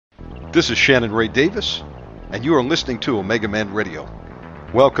This is Shannon Ray Davis, and you are listening to Omegaman Radio.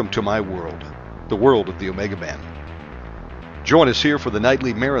 Welcome to my world, the world of the Omegaman. Join us here for the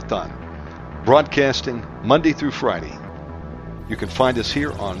nightly marathon, broadcasting Monday through Friday. You can find us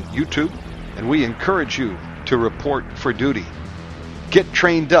here on YouTube, and we encourage you to report for duty. Get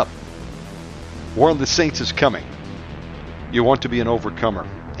trained up. War of the Saints is coming. You want to be an overcomer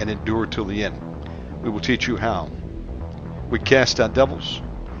and endure till the end. We will teach you how. We cast out devils.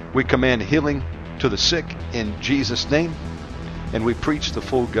 We command healing to the sick in Jesus' name. And we preach the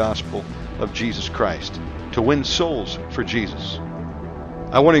full gospel of Jesus Christ to win souls for Jesus.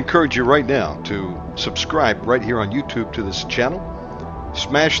 I want to encourage you right now to subscribe right here on YouTube to this channel.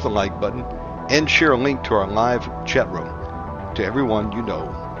 Smash the like button and share a link to our live chat room to everyone you know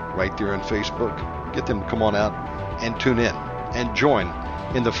right there on Facebook. Get them to come on out and tune in and join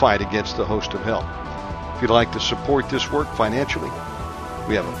in the fight against the host of hell. If you'd like to support this work financially,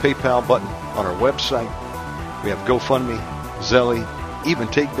 we have a PayPal button on our website. We have GoFundMe, Zelle, even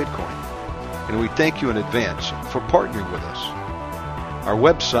take Bitcoin. And we thank you in advance for partnering with us. Our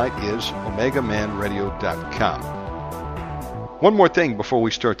website is OmegamanRadio.com. One more thing before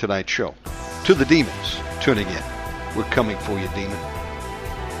we start tonight's show. To the demons tuning in, we're coming for you, demon.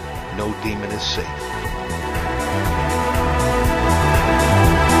 No demon is safe.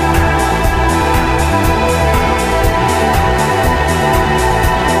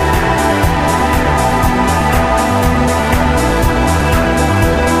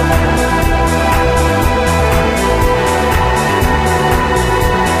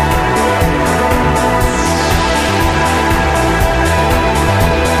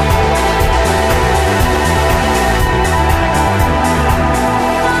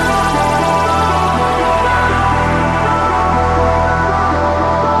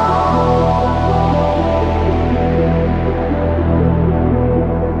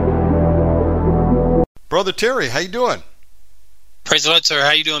 Brother Terry, how you doing? Praise the Lord, sir.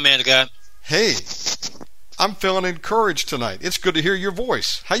 How you doing, man of God? Hey, I'm feeling encouraged tonight. It's good to hear your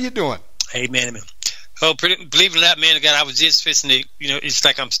voice. How you doing? Amen, amen. Oh, believe it or not, man of God, I was just fixing to, it's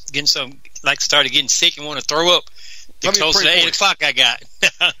like I'm getting started getting sick and want to throw up. The closer to 8 o'clock I got.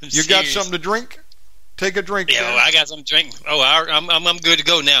 You got something to drink? Take a drink. Yeah, well, I got something to drink. Oh, I'm good to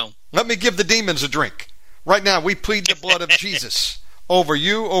go now. Let me give the demons a drink. Right now, we plead the blood of Jesus over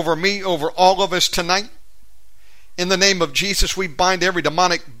you, over me, over all of us tonight. In the name of Jesus, we bind every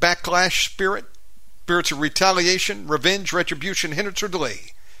demonic backlash spirit, spirits of retaliation, revenge, retribution, hindrance, or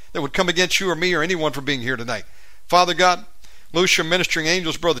delay that would come against you or me or anyone for being here tonight. Father God, loose your ministering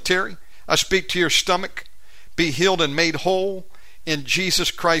angels, Brother Terry. I speak to your stomach. Be healed and made whole in Jesus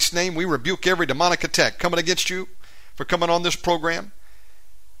Christ's name. We rebuke every demonic attack coming against you for coming on this program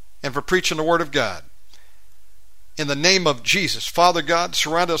and for preaching the Word of God. In the name of Jesus, Father God,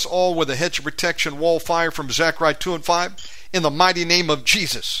 surround us all with a hedge of protection, wall fire from Zechariah 2 and 5. In the mighty name of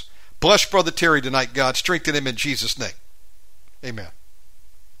Jesus, bless Brother Terry tonight, God. Strengthen him in Jesus' name. Amen.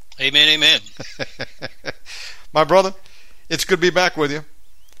 Amen, amen. My brother, it's good to be back with you.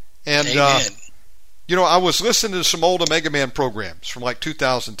 And, amen. I was listening to some old Omegaman programs from like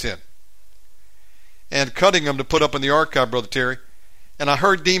 2010 and cutting them to put up in the archive, Brother Terry, and I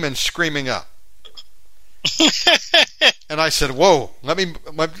heard demons screaming out. And I said, whoa, let me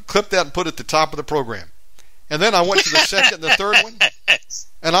clip that and put it at the top of the program. And then I went to the second and the third one,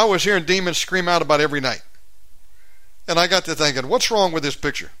 and I was hearing demons scream out about every night. And I got to thinking, what's wrong with this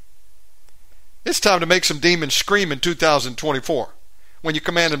picture? It's time to make some demons scream in 2024 when you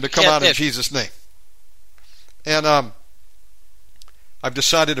command them to come out in Jesus' name. And I've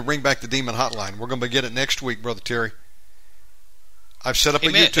decided to bring back the demon hotline. We're going to begin it next week, Brother Terry. I've set up a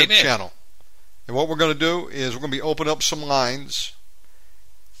YouTube channel. And what we're going to do is we're going to be opening up some lines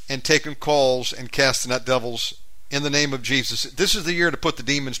and taking calls and casting out devils in the name of Jesus. This is the year to put the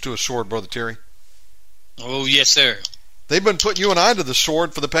demons to a sword, Brother Terry. Oh, yes, sir. They've been putting you and I to the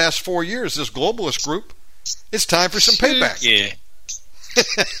sword for the past 4 years, this globalist group. It's time for some payback. Yeah.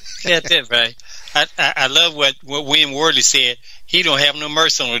 That's it, right. I love what William Worley said. He don't have no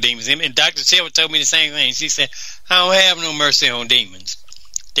mercy on the demons. And Dr. Silver told me the same thing. She said, I don't have no mercy on demons.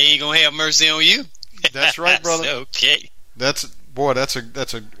 They ain't gonna have mercy on you. That's right, brother. Okay. That's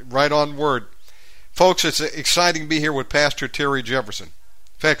a right on word, folks. It's exciting to be here with Pastor Terry Jefferson.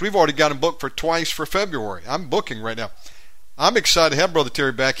 In fact, we've already got him booked for twice for February. I'm booking right now. I'm excited to have Brother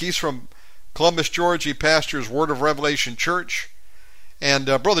Terry back. He's from Columbus, Georgia. He pastors Word of Revelation Church. And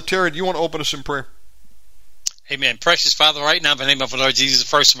Brother Terry, do you want to open us in prayer? Amen. Precious Father, right now in the name of the Lord Jesus,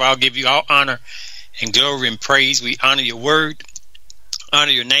 first of all, I'll give you all honor and glory and praise. We honor your word,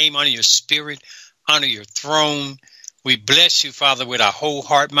 honor your name, honor your spirit, honor your throne. We bless you, Father, with our whole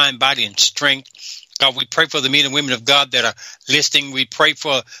heart, mind, body, and strength. God, we pray for the men and women of God that are listening. We pray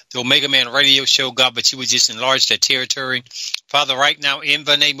for the Omegaman radio show, God, but you would just enlarge their territory. Father, right now, in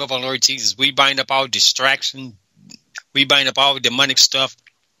the name of our Lord Jesus, we bind up all distraction. We bind up all demonic stuff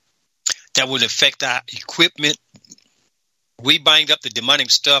that will affect our equipment. We bind up the demonic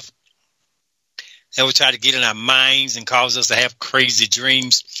stuff that will try to get in our minds and cause us to have crazy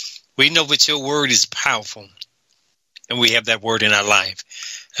dreams. We know that your word is powerful, and we have that word in our life.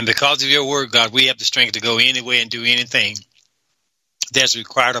 And because of your word, God, we have the strength to go anywhere and do anything that's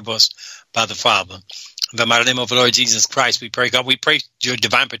required of us by the Father. In the mighty name of the Lord Jesus Christ, we pray, God, we pray your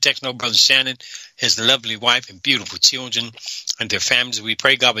divine protection over Brother Shannon, his lovely wife and beautiful children and their families. We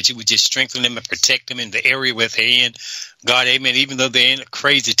pray, God, that you would just strengthen them and protect them in the area where they're in. God, amen. Even though they're in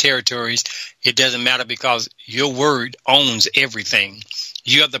crazy territories, it doesn't matter because your word owns everything.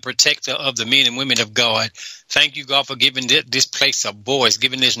 You are the protector of the men and women of God. Thank you, God, for giving this place a voice,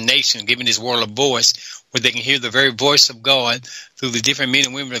 giving this nation, giving this world a voice where they can hear the very voice of God through the different men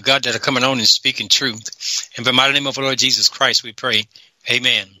and women of God that are coming on and speaking truth. In the mighty name of the Lord Jesus Christ, we pray.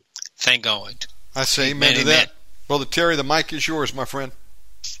 Amen. Thank God. I say amen to that. Brother Terry, the mic is yours, my friend.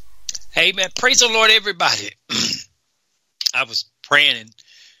 Amen. Praise the Lord, everybody. I was praying and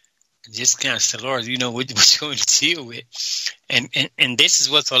just kind of said, Lord, you know what you're going to deal with. And this is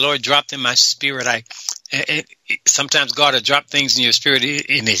what the Lord dropped in my spirit. Sometimes God will drop things in your spirit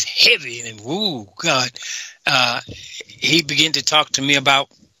and it's heavy. And woo, God. He began to talk to me about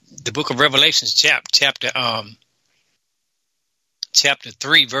the book of Revelations, chapter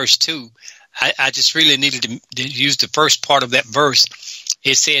 3, verse 2. I just really needed to use the first part of that verse.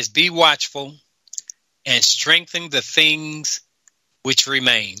 It says, be watchful and strengthen the things which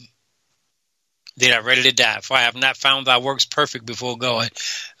remain that are ready to die, for I have not found thy works perfect before God.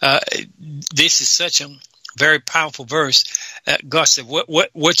 This is such a very powerful verse. God said,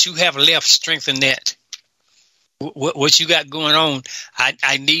 what you have left, strengthen that. What you got going on,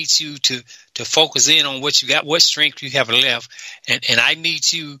 I need you to focus in on what you got, what strength you have left, and I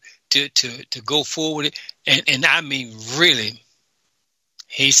need you to go forward. And I mean, really,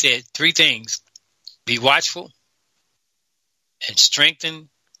 he said 3 things: be watchful and strengthen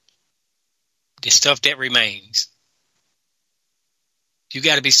the stuff that remains. You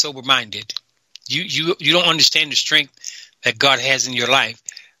got to be sober-minded. You don't understand the strength that God has in your life,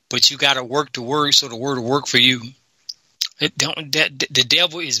 but you got to work the word so the word will work for you. The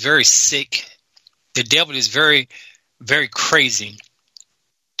devil is very sick. The devil is very, very crazy.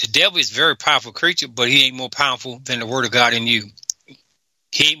 The devil is a very powerful creature, but he ain't more powerful than the word of God in you.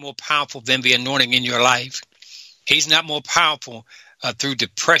 He ain't more powerful than the anointing in your life. He's not more powerful through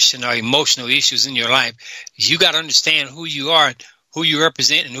depression or emotional issues in your life. You got to understand who you are, who you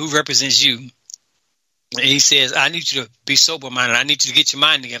represent, and who represents you. And he says, I need you to be sober-minded. I need you to get your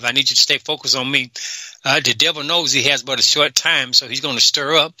mind together. I need you to stay focused on me. The devil knows he has but a short time, so he's going to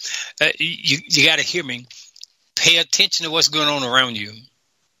stir up. You got to hear me. Pay attention to what's going on around you.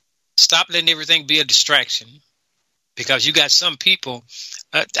 Stop letting everything be a distraction, because you got some people,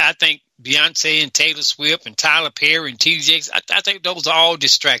 I think Beyonce and Taylor Swift and Tyler Perry and T.D. Jakes, I think those are all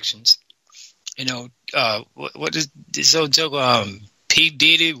distractions. You know, what is this old joke? P.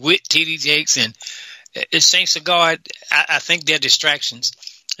 Diddy with T.D. Jakes and Saints of God, I think they're distractions.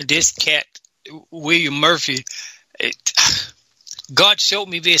 This cat, William Murphy, God showed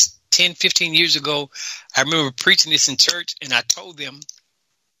me this 10, 15 years ago. I remember preaching this in church, and I told them,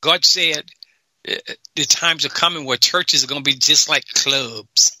 God said, the times are coming where churches are going to be just like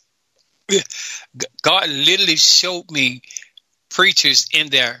clubs. God literally showed me preachers in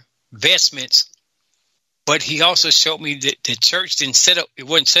their vestments, but he also showed me that the church didn't set up, it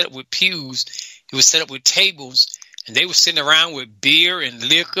wasn't set up with pews, it was set up with tables, and they were sitting around with beer and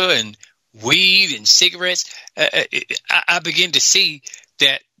liquor and weed and cigarettes. I began to see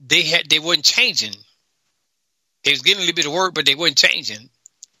that they weren't changing. They was getting a little bit of work, but they weren't changing.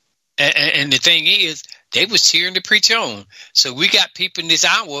 And the thing is, they was cheering the preacher on. So we got people in this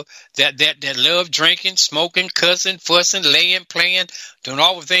hour that love drinking, smoking, cussing, fussing, laying, playing, doing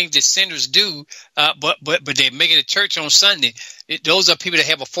all the things that sinners do. But they're making a church on Sunday. Those are people that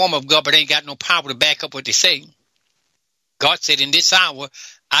have a form of God, but ain't got no power to back up what they say. God said, in this hour,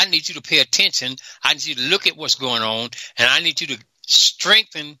 I need you to pay attention. I need you to look at what's going on, and I need you to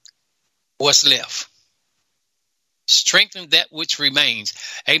strengthen what's left. Strengthen that which remains.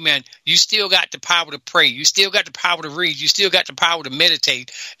 Amen. You still got the power to pray. You still got the power to read. You still got the power to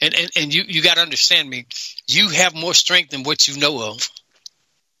meditate. And you got to understand me. You have more strength than what you know of.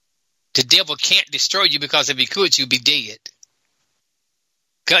 The devil can't destroy you, because if he could, you'd be dead.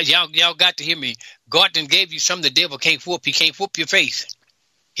 God, y'all got to hear me. God done gave you something the devil can't whoop. He can't whoop your faith.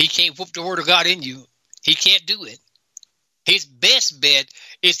 He can't whoop the word of God in you. He can't do it. His best bet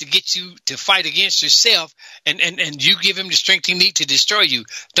is to get you to fight against yourself, and you give him the strength he needs to destroy you.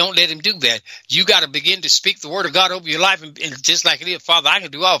 Don't let him do that. You got to begin to speak the word of God over your life, and just like it is, Father, I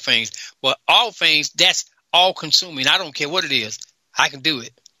can do all things. Well, all things, that's all consuming. I don't care what it is. I can do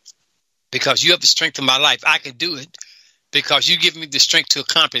it because you have the strength of my life. I can do it because you give me the strength to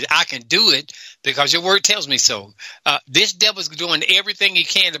accomplish. I can do it because your word tells me so. This devil's doing everything he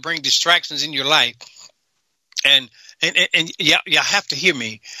can to bring distractions in your life. And y'all have to hear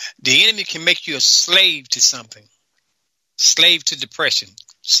me. The enemy can make you a slave to something. Slave to depression.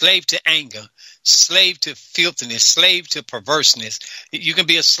 Slave to anger. Slave to filthiness. Slave to perverseness. You can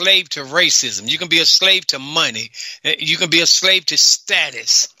be a slave to racism. You can be a slave to money. You can be a slave to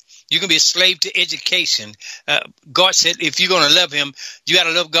status. You can be a slave to education. God said if you're going to love him, you got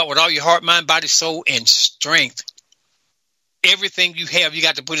to love God with all your heart, mind, body, soul, and strength. Everything you have, you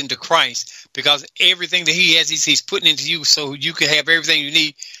got to put into Christ, because everything that he has, he's putting into you so you can have everything you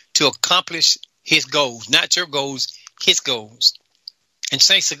need to accomplish his goals, not your goals, his goals. And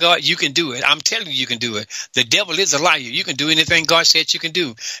saints of God, you can do it. I'm telling you, you can do it. The devil is a liar. You can do anything God said you can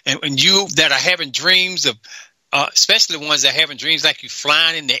do. And you that are having dreams of, especially the ones that are having dreams like you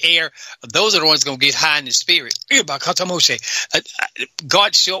flying in the air, those are the ones going to get high in the spirit.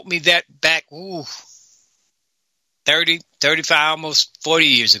 God showed me that back, 30, 35, almost 40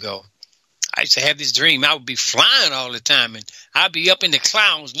 years ago. I used to have this dream. I would be flying all the time, and I'd be up in the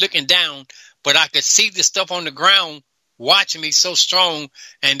clouds looking down, but I could see the stuff on the ground watching me so strong,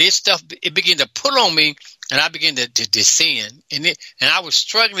 and this stuff, it began to pull on me, and I began to descend. And I was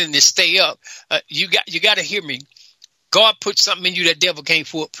struggling to stay up. You got to hear me. God put something in you that devil can't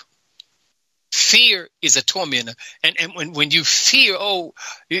whoop. Fear is a tormentor. And when you fear, let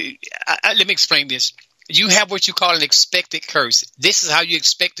me explain this. You have what you call an expected curse. This is how you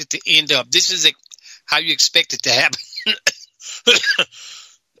expect it to end up. This is how you expect it to happen.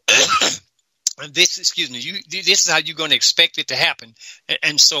 This is how you're going to expect it to happen.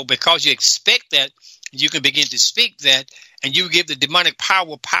 And so because you expect that, you can begin to speak that, and you give the demonic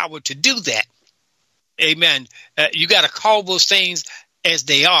power to do that. Amen. You got to call those things as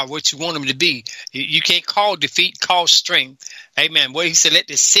they are, what you want them to be. You can't call defeat, call strength. Amen. Well, he said, let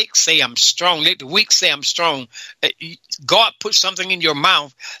the sick say I'm strong. Let the weak say I'm strong. God put something in your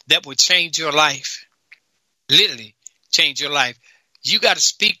mouth that will change your life. Literally change your life. You got to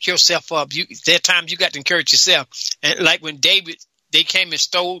speak yourself up. There are times you got to encourage yourself. And like when David, they came and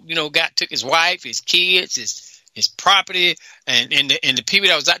stole, took his wife, his kids, his property, and the people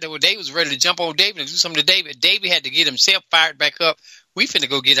that was out there with David was ready to jump on David and do something to David. David had to get himself fired back up. We finna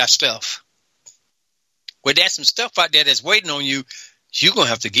go get our stuff. Well, there's some stuff out there that's waiting on you. You're going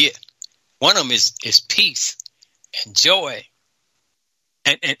to have to get. One of them is peace and joy.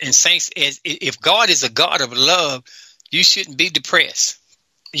 And saints, if God is a God of love, you shouldn't be depressed.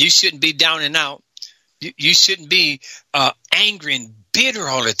 You shouldn't be down and out. You shouldn't be angry and bitter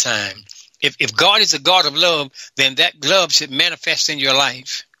all the time. If God is a God of love, then that love should manifest in your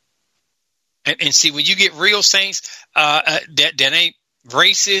life. And see, when you get real saints that ain't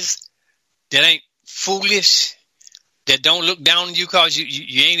racist, that ain't foolish, that don't look down on you because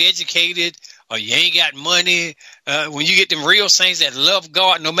you ain't educated or you ain't got money, when you get them real saints that love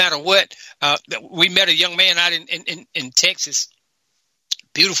God no matter what. We met a young man out in Texas,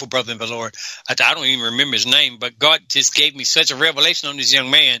 beautiful brother in the Lord. I don't even remember his name, but God just gave me such a revelation on this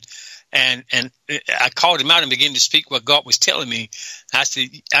young man. And I called him out and began to speak what God was telling me. I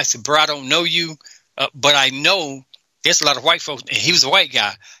said, bro, I don't know you, but I know there's a lot of white folks, and he was a white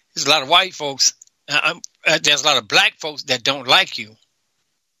guy. There's a lot of white folks. There's a lot of black folks that don't like you.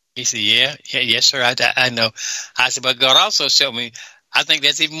 He said, yes, sir, I know. I said, but God also showed me, I think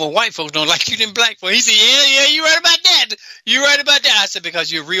there's even more white folks don't like you than black folks. He said, yeah, you're right about that. You're right about that. I said,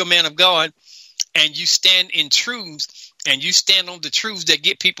 because you're a real man of God, and you stand in truths. And you stand on the truths that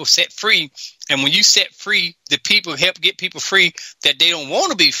get people set free. And when you set free, the people help get people free that they don't want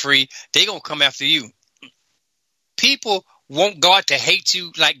to be free. They're going to come after you. People want God to hate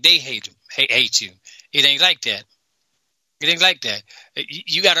you like they hate you. It ain't like that. It ain't like that.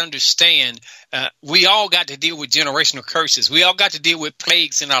 You got to understand, we all got to deal with generational curses. We all got to deal with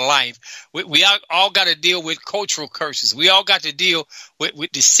plagues in our life. We all got to deal with cultural curses. We all got to deal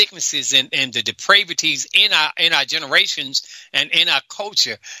with the sicknesses and the depravities in our generations and in our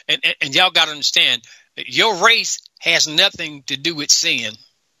culture. And y'all got to understand, your race has nothing to do with sin.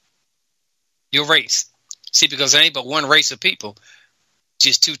 Your race. See, because there ain't but one race of people,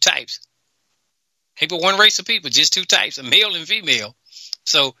 just two types. Ain't but one race of people, just two types, a male and female.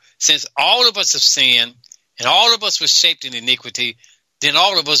 So since all of us have sinned and all of us were shaped in iniquity, then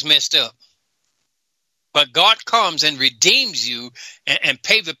all of us messed up. But God comes and redeems you and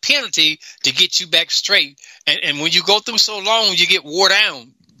pay the penalty to get you back straight. And when you go through so long, you get wore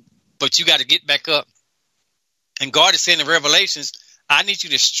down, but you got to get back up. And God is saying in Revelations, I need you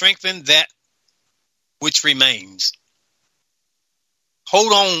to strengthen that which remains.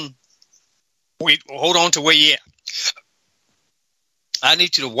 Hold on. Hold on to where you're at. I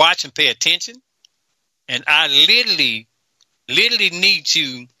need you to watch and pay attention. And I literally need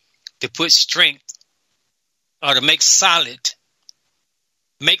you to put strength or to make solid,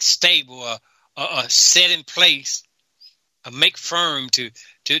 make stable, or set in place, or make firm to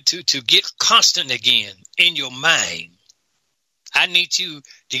get constant again in your mind. I need you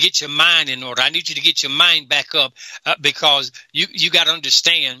to get your mind in order. I need you to get your mind back up because you got to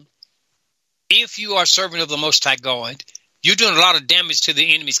understand, if you are a servant of the Most High God, you're doing a lot of damage to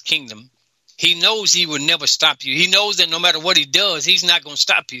the enemy's kingdom. He knows he will never stop you. He knows that no matter what he does, he's not going to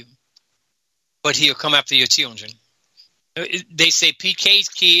stop you. But he'll come after your children. They say PK's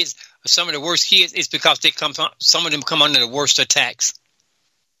kids are some of the worst kids. It's because some of them come under the worst attacks.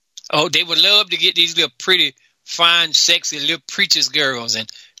 Oh, they would love to get these little pretty, fine, sexy little preacher's girls and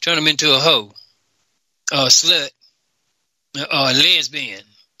turn them into a hoe, or a slut, or a lesbian,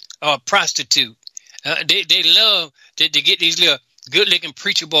 or a prostitute. They love to get these little good-looking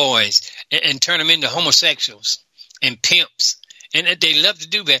preacher boys and turn them into homosexuals and pimps. And they love to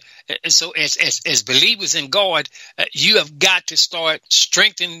do that. And so as believers in God, you have got to start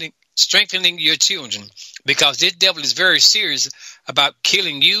strengthening your children, because this devil is very serious about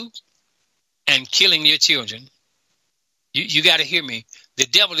killing you and killing your children. You got to hear me. The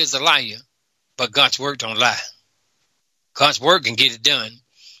devil is a liar, but God's word don't lie. God's word can get it done.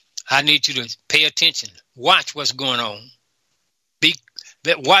 I need you to pay attention. Watch what's going on.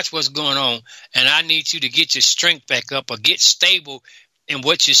 Watch what's going on, and I need you to get your strength back up or get stable in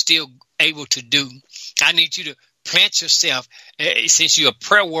what you're still able to do. I need you to plant yourself, since you're a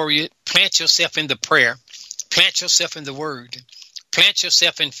prayer warrior, plant yourself in the prayer, plant yourself in the word, plant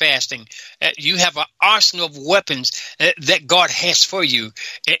yourself in fasting. You have an arsenal of weapons that God has for you.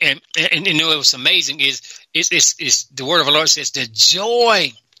 And you know what's amazing is the word of the Lord says, the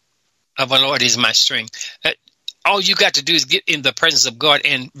joy of the Lord is my strength. All you got to do is get in the presence of God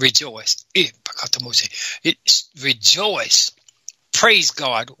and rejoice. Rejoice. Praise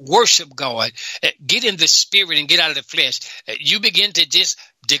God. Worship God. Get in the spirit and get out of the flesh. You begin to just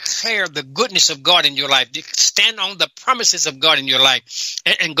declare the goodness of God in your life. Stand on the promises of God in your life.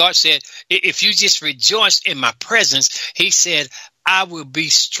 And God said, if you just rejoice in my presence, he said, I will be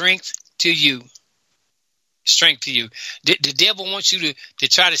strength to you. Strength to you. The devil wants you to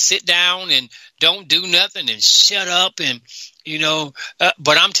try to sit down and don't do nothing and shut up and,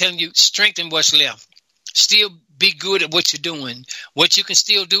 but I'm telling you, strengthen what's left. Still be good at what you're doing. What you can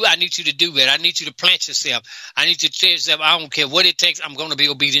still do, I need you to do it. I need you to plant yourself. I need you to tell yourself, I don't care what it takes. I'm going to be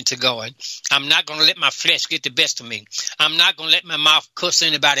obedient to God. I'm not going to let my flesh get the best of me. I'm not going to let my mouth cuss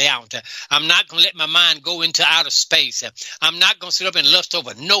anybody out. I'm not going to let my mind go into outer space. I'm not going to sit up and lust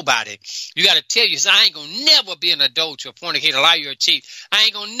over nobody. You got to tell yourself, I ain't going to never be an adulterer, a fornicator, a liar, or a cheat. I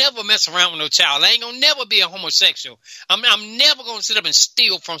ain't going to never mess around with no child. I ain't going to never be a homosexual. I'm never going to sit up and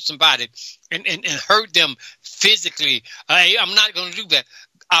steal from somebody and hurt them physically. I'm not going to do that.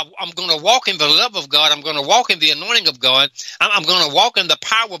 I'm going to walk in the love of God. I'm going to walk in the anointing of God. I'm going to walk in the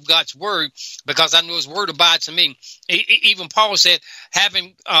power of God's word, because I know his word abides in me. Even Paul said,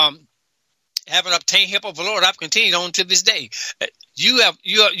 having obtained help of the Lord, I've continued on to this day.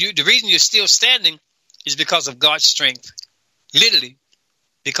 The reason you're still standing is because of God's strength. Literally,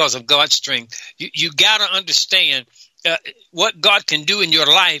 because of God's strength. You got to understand what God can do in your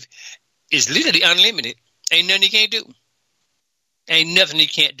life is literally unlimited. Ain't nothing he can't do. Ain't nothing he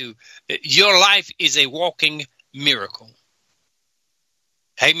can't do. Your life is a walking miracle.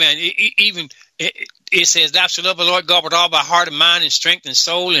 Amen. It says, thou shalt love the Lord God with all thy heart and mind and strength and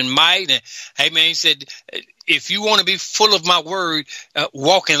soul and might. And, amen. He said, if you want to be full of my word,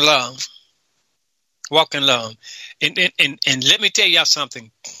 walk in love. Walk in love. And let me tell y'all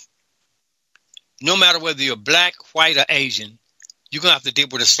something. No matter whether you're black, white, or Asian, you're going to have to deal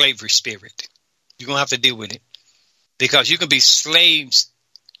with a slavery spirit. You're going to have to deal with it. Because you can be slaves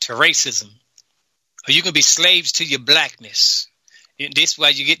to racism, or you can be slaves to your blackness. And this is why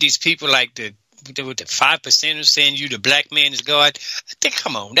you get these people like the 5%ers saying you the black man is God. I think,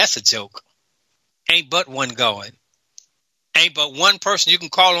 come on, that's a joke. Ain't but one God. Ain't but one person you can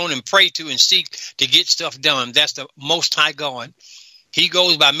call on and pray to and seek to get stuff done. That's the Most High God. He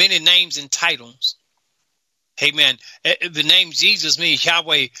goes by many names and titles. Amen. The name Jesus means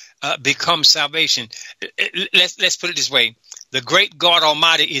Yahweh becomes salvation. Let's put it this way. The great God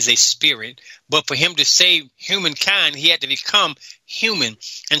Almighty is a spirit, but for him to save humankind, he had to become human.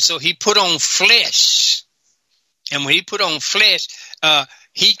 And so he put on flesh. And when he put on flesh,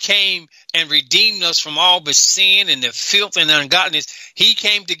 he came and redeemed us from all the sin and the filth and the ungodliness. He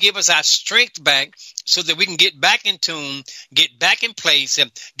came to give us our strength back so that we can get back in tune, get back in place,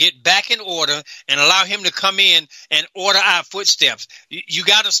 and get back in order, and allow him to come in and order our footsteps. You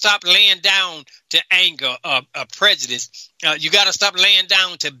got to stop laying down to anger, prejudice. You got to stop laying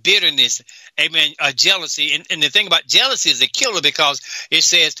down to bitterness, amen, jealousy. And the thing about jealousy is a killer, because it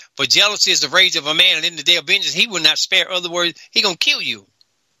says, for jealousy is the rage of a man, and in the day of vengeance, he will not spare. In other words, he going to kill you.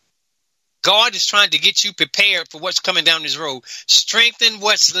 God is trying to get you prepared for what's coming down this road. Strengthen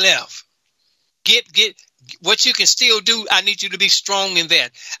what's left. Get what you can still do. I need you to be strong in that.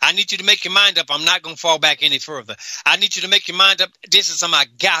 I need you to make your mind up. I'm not going to fall back any further. I need you to make your mind up. This is something I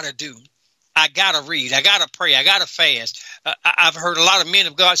got to do. I got to read. I got to pray. I got to fast. I've heard a lot of men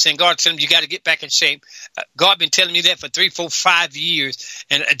of God saying, God telling them you got to get back in shape. God been telling me that for 3, 4, 5 years,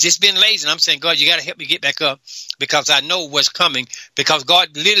 and I just been lazy. And I'm saying, God, you got to help me get back up, because I know what's coming, because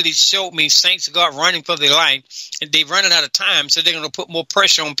God literally showed me saints of God running for their life, and they're running out of time. So they're going to put more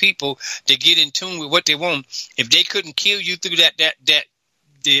pressure on people to get in tune with what they want. If they couldn't kill you through the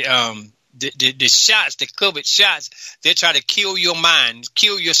shots, the COVID shots, they try to kill your mind,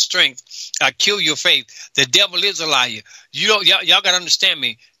 kill your strength, kill your faith. The devil is a liar. Y'all got to understand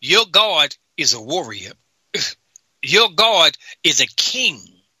me. Your God is a warrior. Your God is a king,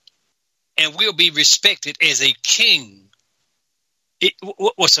 and will be respected as a king.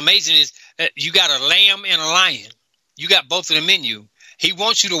 What's amazing is you got a lamb and a lion. You got both of them in you. He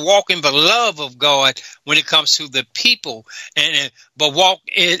wants you to walk in the love of God when it comes to the people, but walk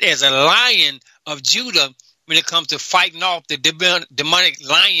as a lion of Judah when it comes to fighting off the demonic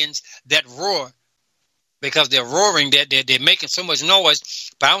lions that roar, because they're roaring, they're making so much noise,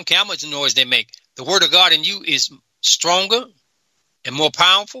 but I don't care how much noise they make. The word of God in you is stronger and more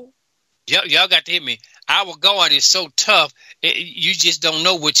powerful. Y'all got to hear me. Our God is so tough, you just don't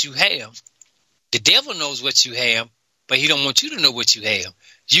know what you have. The devil knows what you have, but he don't want you to know what you have.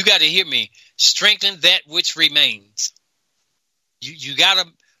 You got to hear me. Strengthen that which remains. You got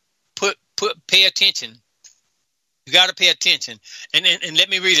to pay attention. You got to pay attention. And let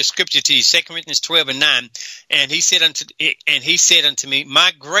me read a scripture to you. 2 Corinthians 12:9. And he said unto me,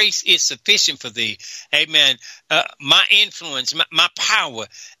 my grace is sufficient for thee. Amen. My influence, my power,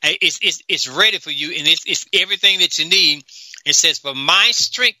 it's ready for you, and it's everything that you need. It says, for my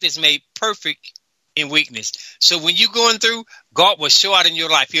strength is made perfect in weakness. So when you're going through, God will show out in your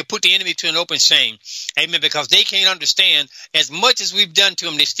life. He'll put the enemy to an open shame. Amen. Because they can't understand, as much as we've done to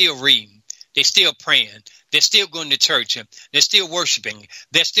them, they're still reading. They're still praying. They're still going to church. They're still worshiping.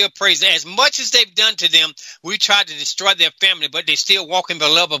 They're still praising. As much as they've done to them, we tried to destroy their family, but they still walk in the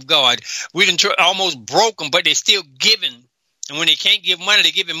love of God. We didn't almost broke them, but they're still giving. And when they can't give money,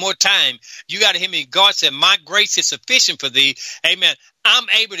 they give him more time. You got to hear me. God said, my grace is sufficient for thee. Amen. I'm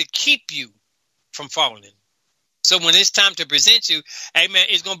able to keep you from falling. So when it's time to present you, amen,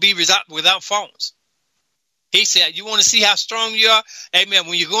 it's going to be without faults. He said, you want to see how strong you are? Amen.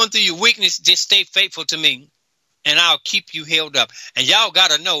 When you're going through your weakness, just stay faithful to me, and I'll keep you held up. And y'all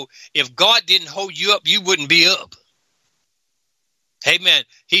got to know, if God didn't hold you up, you wouldn't be up. Amen.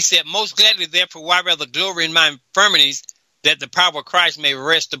 He said, most gladly, therefore, why rather glory in my infirmities, that the power of Christ may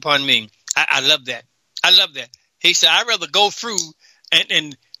rest upon me. I love that. I love that. He said, I'd rather go through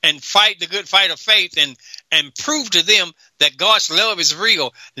and fight the good fight of faith and prove to them that God's love is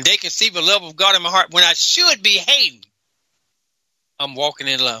real, and they can see the love of God in my heart. When I should be hating, I'm walking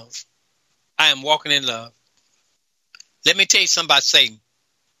in love. I am walking in love. Let me tell you something about Satan.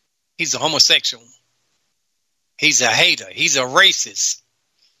 He's a homosexual. He's a hater. He's a racist.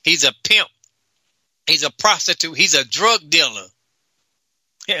 He's a pimp. He's a prostitute. He's a drug dealer.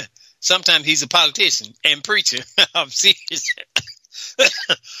 Yeah. Sometimes he's a politician and preacher. I'm serious.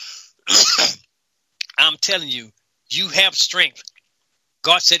 I'm telling you, you have strength.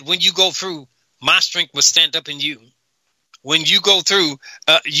 God said, when you go through, my strength will stand up in you. When you go through,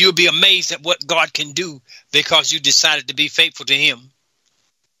 you'll be amazed at what God can do, because you decided to be faithful to him.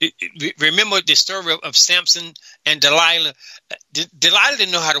 Remember the story of Samson and Delilah? Delilah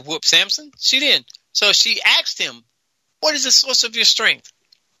didn't know how to whoop Samson. She didn't. So she asked him, what is the source of your strength?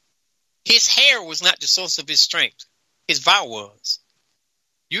 His hair was not the source of his strength. His vow was.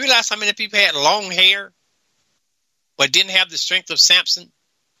 You realize how many people had long hair but didn't have the strength of Samson?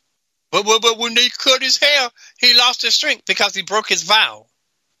 But when they cut his hair, he lost his strength because he broke his vow.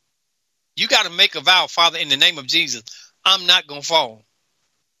 You got to make a vow, Father, in the name of Jesus. I'm not going to fall.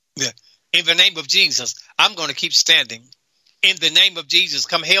 Yeah. In the name of Jesus, I'm going to keep standing. In the name of Jesus,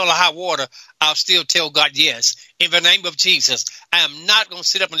 come hell or high water, I'll still tell God yes. In the name of Jesus, I am not going to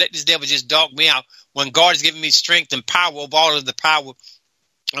sit up and let this devil just dog me out when God has given me strength and power of all of the power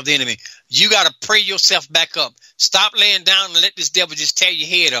of the enemy. You got to pray yourself back up. Stop laying down and let this devil just tear your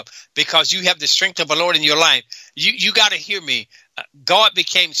head up, because you have the strength of the Lord in your life. You got to hear me. God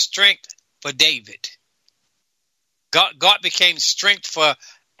became strength for David. God became strength for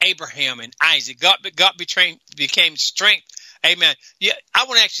Abraham and Isaac. God became strength. Amen. Yeah, I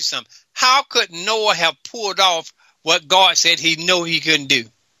want to ask you something. How could Noah have pulled off what God said he knew he couldn't do?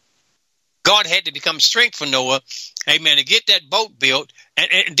 God had to become strength for Noah, amen, to get that boat built.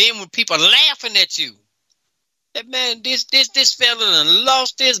 And then when people are laughing at you, that man, this fella done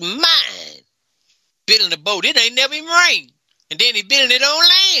lost his mind building a boat. It ain't never even rained. And then he building it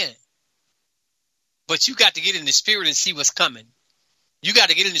on land. But you got to get in the spirit and see what's coming. You got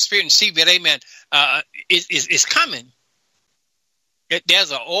to get in the spirit and see that, amen, is coming.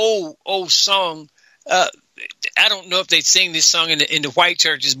 There's an old song. I don't know if they sing this song in the white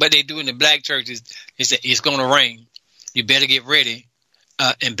churches, but they do in the black churches. It's going to rain. You better get ready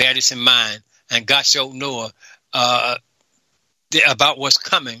and bear this in mind. And God showed Noah about what's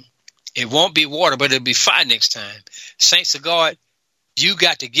coming. It won't be water, but it'll be fire next time. Saints of God, you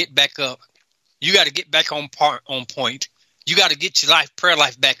got to get back up. You got to get back on point. You got to get your prayer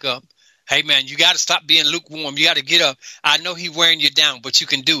life back up. Hey, man, you got to stop being lukewarm. You got to get up. I know he's wearing you down, but you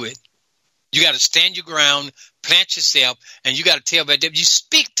can do it. You got to stand your ground, plant yourself, and you got to tell that devil, you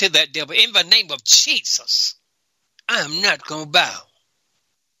speak to that devil in the name of Jesus. I am not going to bow.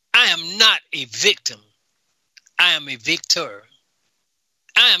 I am not a victim. I am a victor.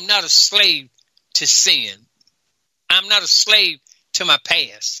 I am not a slave to sin. I'm not a slave to my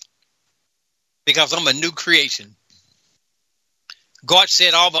past, because I'm a new creation. God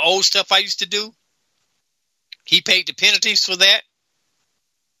said all the old stuff I used to do, he paid the penalties for that.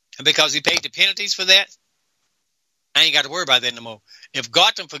 And because he paid the penalties for that, I ain't got to worry about that no more. If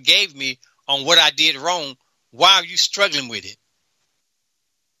God done forgave me on what I did wrong, why are you struggling with it?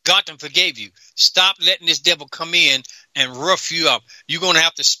 God done forgave you. Stop letting this devil come in and rough you up. You're going to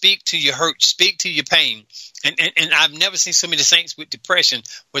have to speak to your hurt, speak to your pain. And I've never seen so many saints with depression.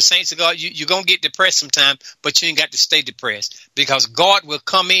 With saints of God, you're going to get depressed sometime, but you ain't got to stay depressed, because God will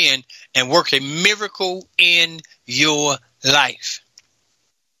come in and work a miracle in your life.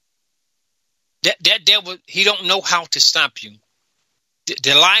 That devil, he don't know how to stop you.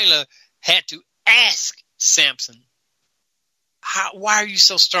 Delilah had to ask Samson, why are you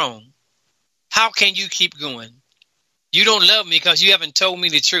so strong? How can you keep going? You don't love me because you haven't told me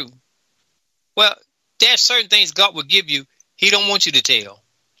the truth. Well, there's certain things God will give you he don't want you to tell.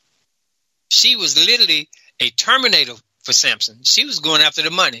 She was literally a terminator for Samson. She was going after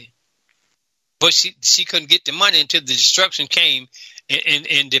the money. But she couldn't get the money until the destruction came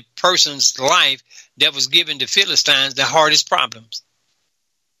in the person's life that was giving the Philistines the hardest problems.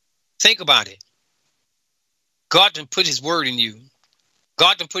 Think about it. God done put his word in you.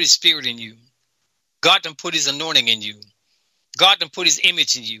 God done put his spirit in you. God done put his anointing in you. God done put his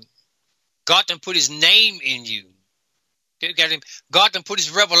image in you. God done put his name in you. God done put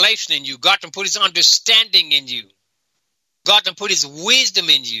his revelation in you. God done put his understanding in you. God done put his wisdom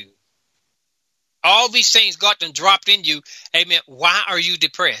in you. All these things God done dropped in you. Amen. Why are you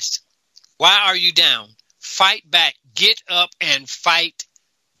depressed? Why are you down? Fight back. Get up and fight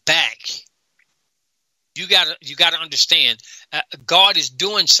back. You gotta understand. God is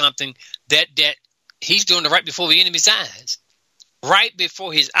doing something that he's doing it right before the enemy's eyes. Right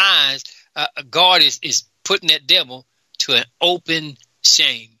before his eyes, God is putting that devil to an open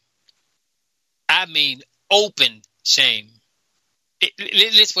shame. I mean, open shame.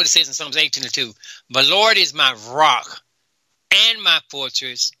 Listen what it says in Psalms 18:2. The Lord is my rock and my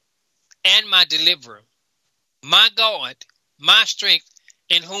fortress and my deliverer, my God, my strength,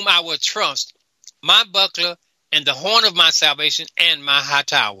 in whom I will trust, my buckler and the horn of my salvation and my high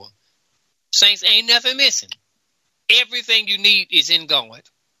tower. Saints, ain't nothing missing. Everything you need is in God.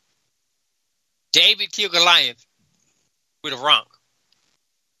 David killed Goliath with a rock.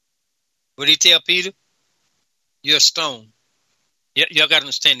 What did he tell Peter? You're a stone. Y'all got to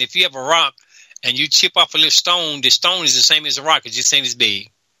understand, if you have a rock and you chip off a little stone, the stone is the same as a rock. It's just the same as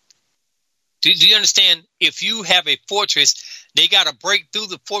big. Do you understand? If you have a fortress, they got to break through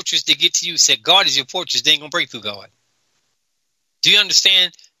the fortress to get to you. Say, God is your fortress. They ain't going to break through God. Do you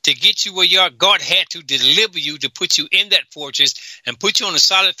understand? To get you where you are, God had to deliver you to put you in that fortress and put you on a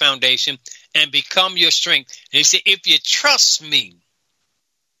solid foundation and become your strength. And he said, if you trust me,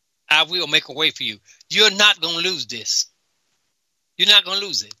 I will make a way for you. You're not going to lose this. You're not going to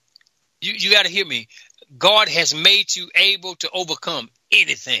lose it. You got to hear me. God has made you able to overcome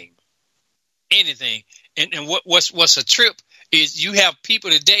anything. Anything. And what's a trip is you have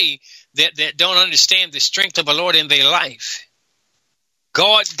people today that don't understand the strength of the Lord in their life.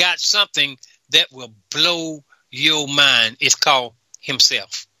 God got something that will blow your mind. It's called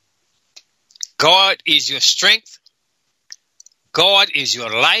himself. God is your strength. God is your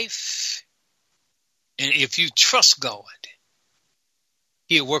life. And if you trust God,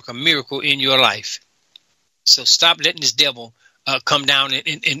 he'll work a miracle in your life. So stop letting this devil come down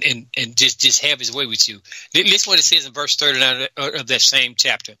and just have his way with you. Listen what it says in verse 39 of that same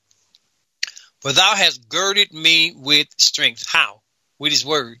chapter. For thou hast girded me with strength. How? With his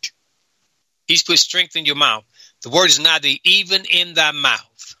word. He's put strength in your mouth. The word is neither even in thy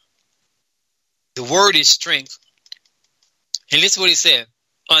mouth. The word is strength. And listen what he said.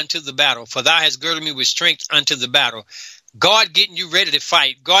 Unto the battle. For thou hast girded me with strength unto the battle. God getting you ready to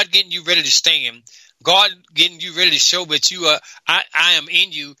fight. God getting you ready to stand. God getting you ready to show that you are, I am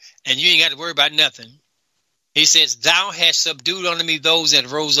in you, and you ain't got to worry about nothing. He says, thou hast subdued unto me those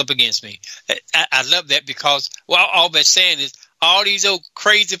that rose up against me. I love that because, well, all that's saying is, all these old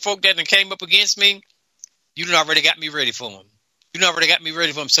crazy folk that came up against me, you done already got me ready for them. You done already got me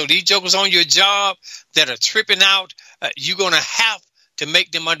ready for them. So these jokers on your job that are tripping out, you're going to have to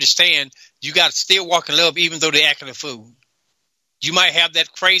make them understand you got to still walk in love even though they're acting a fool. You might have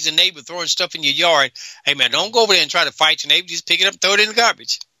that crazy neighbor throwing stuff in your yard. Hey, man, don't go over there and try to fight your neighbor. Just pick it up and throw it in the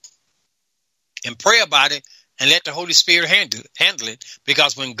garbage. And pray about it and let the Holy Spirit handle it.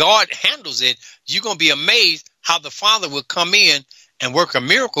 Because when God handles it, you're going to be amazed how the Father will come in and work a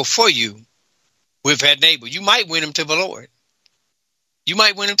miracle for you with that neighbor. You might win him to the Lord. You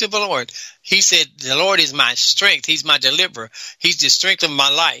might win him to the Lord. He said, the Lord is my strength. He's my deliverer. He's the strength of my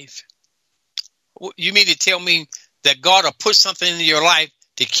life. You mean to tell me that God will put something in your life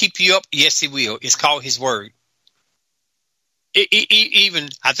to keep you up? Yes, he will. It's called his word. Even,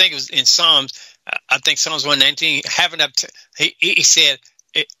 I think it was in Psalms, I think Psalms 119, he said,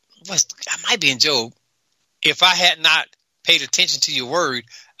 I might be in Job, if I had not paid attention to your word,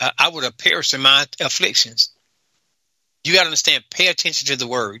 I would have perished in my afflictions. You got to understand, pay attention to the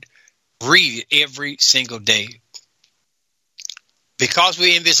word. Read it every single day. Because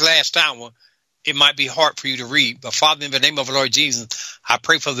we're in this last hour, it might be hard for you to read. But Father, in the name of the Lord Jesus, I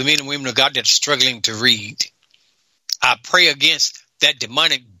pray for the men and women of God that are struggling to read. I pray against that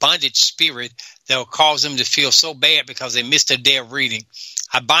demonic bondage spirit that will cause them to feel so bad because they missed a day of reading.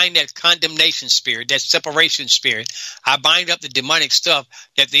 I bind that condemnation spirit, that separation spirit. I bind up the demonic stuff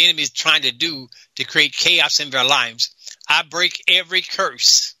that the enemy is trying to do to create chaos in their lives. I break every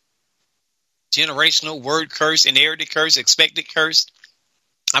curse, generational word curse, inherited curse, expected curse.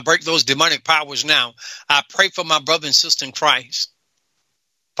 I break those demonic powers now. I pray for my brother and sister in Christ.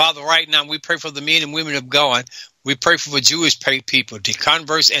 Father, right now, we pray for the men and women of God. We pray for the Jewish people, the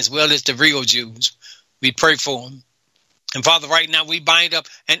converts as well as the real Jews. We pray for them. And Father, right now, we bind up,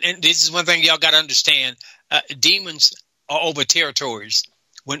 and this is one thing y'all got to understand, demons are over territories.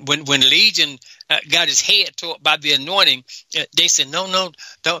 When Legion got his head taught by the anointing, they said, no,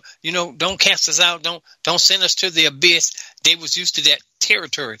 don't cast us out. Don't send us to the abyss. They was used to that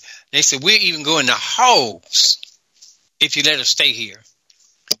territory. They said, we're even going to holes if you let us stay here.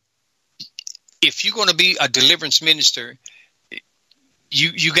 If you're going to be a deliverance minister,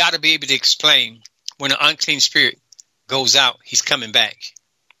 you got to be able to explain when an unclean spirit goes out, he's coming back.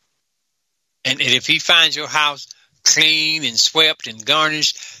 And if he finds your house clean and swept and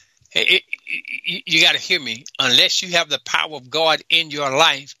garnished, you got to hear me. Unless you have the power of God in your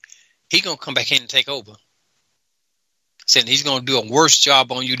life, he's going to come back in and take over. Saying he's going to do a worse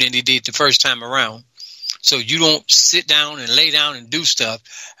job on you than he did the first time around. So you don't sit down and lay down and do stuff.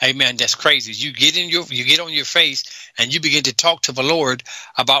 Hey, man, that's crazy. You get on your face and you begin to talk to the Lord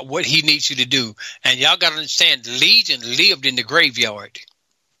about what he needs you to do. And y'all got to understand, Legion lived in the graveyard.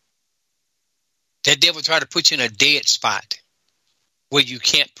 That devil tried to put you in a dead spot where you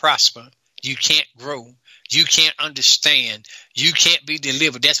can't prosper, you can't grow, you can't understand, you can't be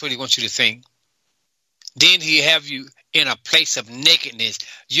delivered. That's what he wants you to think. Then he have you in a place of nakedness.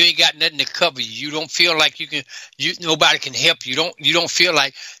 You ain't got nothing to cover you. You don't feel like nobody can help you. You don't feel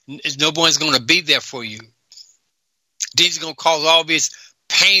like no one's going to be there for you. Then he's going to cause all this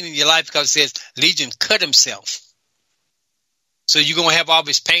pain in your life because it says Legion cut himself. So you're going to have all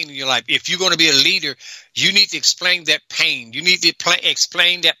this pain in your life. If you're going to be a leader, you need to explain that pain. You need to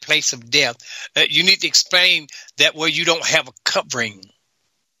explain that place of death. You need to explain that where you don't have a covering.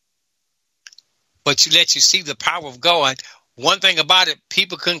 But to let you see the power of God One thing about it,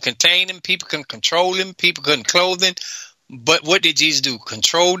 people couldn't contain him. People couldn't control him. People couldn't clothe him. But what did Jesus do?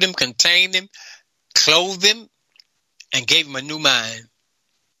 Controlled him, contained him, clothed him, and gave him a new mind.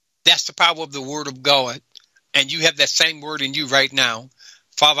 That's the power of the word of God. And you have that same word in you right now.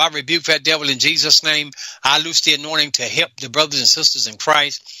 Father, I rebuke that devil in Jesus' name. I loose the anointing to help the brothers and sisters in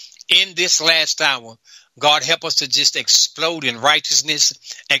Christ in this last hour. God, help us to just explode in righteousness,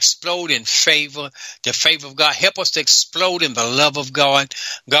 explode in favor, the favor of God. Help us to explode in the love of God.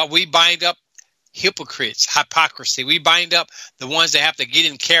 God, we bind up hypocrites, hypocrisy. We bind up the ones that have to get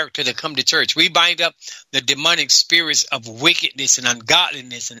in character to come to church. We bind up the demonic spirits of wickedness and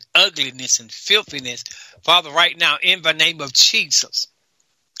ungodliness and ugliness and filthiness. Father, right now, in the name of Jesus,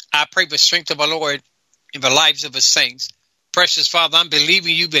 I pray for strength of our Lord in the lives of the saints. Precious Father, I'm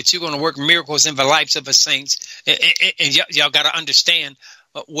believing you that you're going to work miracles in the lives of the saints. And y'all got to understand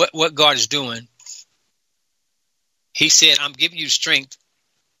what God is doing. He said, I'm giving you strength.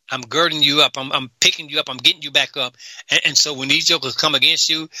 I'm girding you up. I'm picking you up. I'm getting you back up. And so when these jokers come against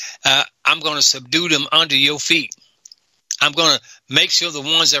you, I'm going to subdue them under your feet. I'm going to make sure the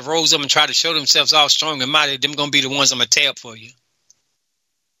ones that rose up and try to show themselves all strong and mighty, them going to be the ones I'm going to tear up for you.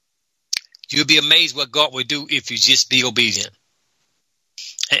 You'll be amazed what God will do if you just be obedient.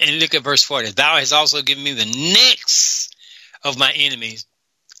 And look at verse 40. Thou hast also given me the necks of my enemies.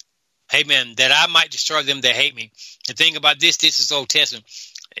 Amen. That I might destroy them that hate me. The thing about this is Old Testament.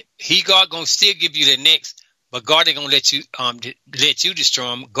 God going to still give you the necks, but God ain't going to let you destroy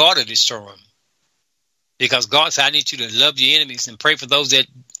them. God will destroy them. Because God said, I need you to love your enemies and pray for those that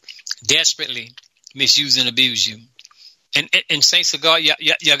desperately misuse and abuse you. And saints of God,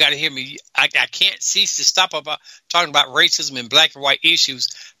 y'all got to hear me. I can't cease to stop about talking about racism and black and white issues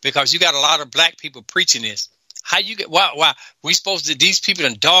because you got a lot of black people preaching this. How you get? Why we supposed to? These people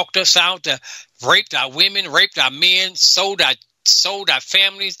done dogged us out, raped our women, raped our men, sold our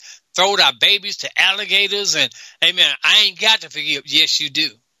families, throwed our babies to alligators, and amen. I ain't got to forgive. Yes, you do.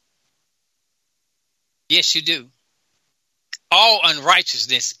 Yes, you do. All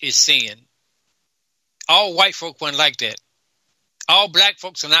unrighteousness is sin. All white folk weren't like that. All black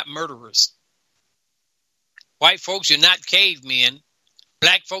folks are not murderers. White folks, you're not cavemen.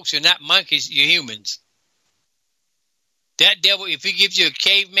 Black folks, you're not monkeys, you're humans. That devil, if he gives you a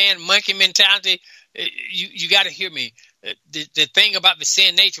caveman, monkey mentality, you got to hear me. The thing about the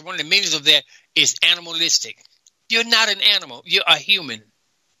sin nature, one of the meanings of that is animalistic. You're not an animal. You're a human.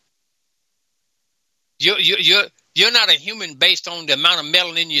 You're not a human based on the amount of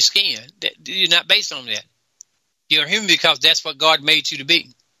melanin in your skin. You're not based on that. You're a human because that's what God made you to be.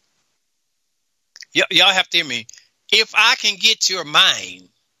 Y'all have to hear me. If I can get your mind,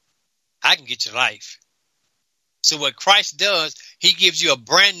 I can get your life. So what Christ does, he gives you a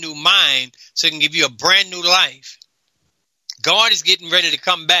brand new mind so he can give you a brand new life. God is getting ready to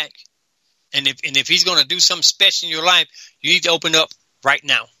come back. And if he's going to do something special in your life, you need to open up right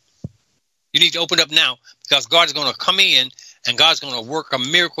now. You need to open up now because God is going to come in and God's going to work a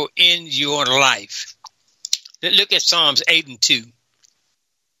miracle in your life. Look at Psalms 8 and 2.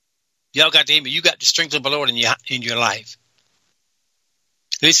 Y'all got to hear me. You got the strength of the Lord in your life.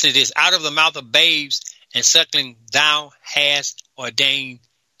 Listen to this. Out of the mouth of babes and suckling, thou hast ordained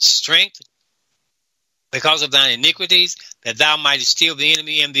strength because of thine iniquities, that thou mightest steal the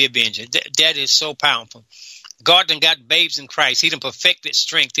enemy and the avenger. That is so powerful. God done got babes in Christ. He done perfected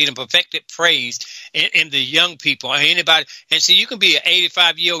strength. He done perfected praise in the young people or anybody. And so you can be an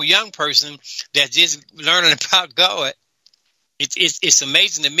 85-year-old young person that's just learning about God. It's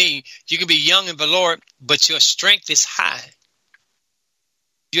amazing to me. You can be young in the Lord, but your strength is high.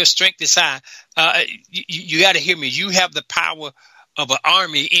 Your strength is high. You got to hear me. You have the power of an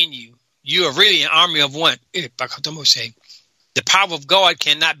army in you. You are really an army of one. The power of God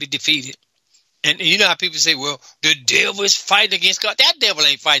cannot be defeated. And you know how people say, well, the devil is fighting against God. That devil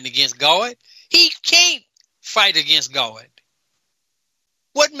ain't fighting against God. He can't fight against God.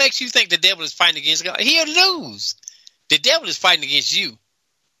 What makes you think the devil is fighting against God? He'll lose. The devil is fighting against you.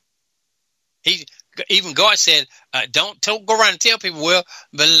 Even God said, don't go around and tell people, well,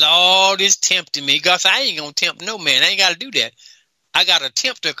 the Lord is tempting me. God said, I ain't going to tempt no man. I ain't got to do that. I got a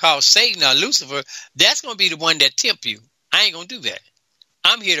tempter called Satan or Lucifer. That's going to be the one that tempt you. I ain't going to do that.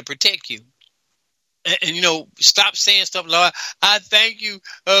 I'm here to protect you. And stop saying stuff, Lord, I thank you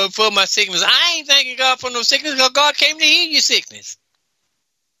for my sickness. I ain't thanking God for no sickness because God came to heal your sickness.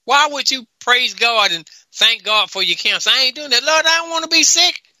 Why would you praise God and thank God for your cancer? I ain't doing that. Lord, I don't want to be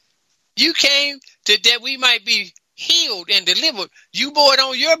sick. You came to that we might be healed and delivered. You bore it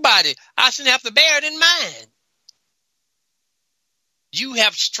on your body. I shouldn't have to bear it in mine. You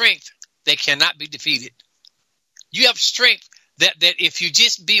have strength that cannot be defeated. You have strength that if you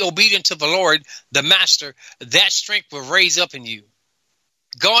just be obedient to the Lord, the Master, that strength will raise up in you.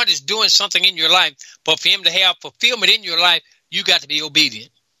 God is doing something in your life, but for him to have fulfillment in your life, you got to be obedient.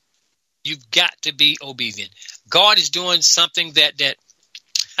 You've got to be obedient. God is doing something that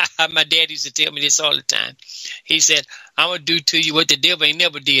my dad used to tell me this all the time. He said, I'm going to do to you what the devil ain't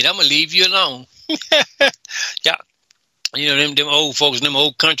never did. I'm going to leave you alone. Yeah. You know, them old folks, them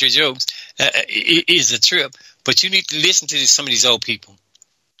old country jokes is a trip. But you need to listen to some of these old people.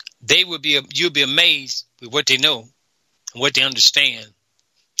 You'll be amazed with what they know and what they understand.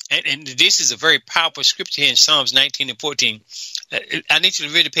 And this is a very powerful scripture here in Psalms 19 and 14. I need you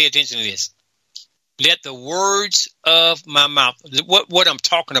to really pay attention to this. Let the words of my mouth, what I'm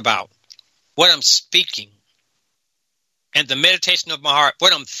talking about, what I'm speaking, and the meditation of my heart,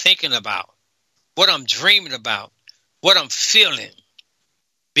 what I'm thinking about, what I'm dreaming about, what I'm feeling,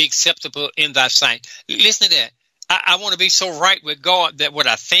 be acceptable in thy sight. Listen to that. I want to be so right with God that what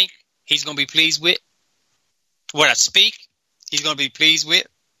I think, he's going to be pleased with. What I speak, he's going to be pleased with.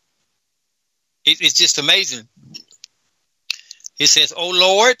 It's just amazing. It says, O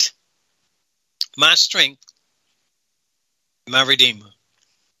Lord, my strength, my Redeemer.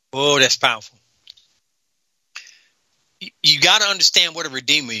 Oh, that's powerful. You got to understand what a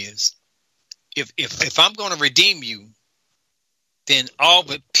Redeemer is. If I'm going to redeem you, then all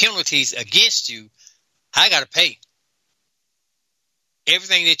the penalties against you, I got to pay.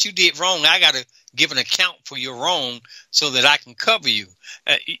 Everything that you did wrong, I got to give an account for your wrong so that I can cover you.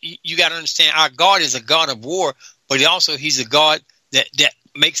 You got to understand our God is a God of war, but he's a God that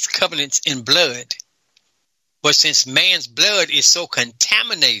makes covenants in blood. But since man's blood is so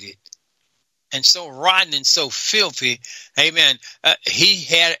contaminated and so rotten and so filthy, amen, he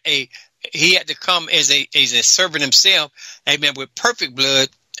had to come as a servant himself, amen, with perfect blood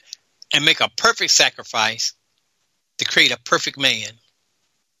and make a perfect sacrifice to create a perfect man.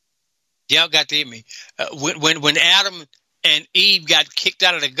 Y'all got to hear me. When Adam and Eve got kicked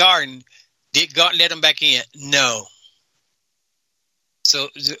out of the garden, did God let them back in? No. So,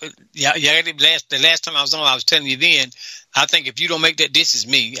 the last time I was on, I was telling you then, I think if you don't make that, this is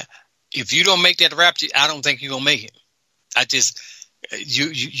me. If you don't make that rapture, I don't think you're going to make it.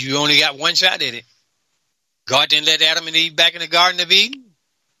 You only got one shot at it. God didn't let Adam and Eve back in the Garden of Eden.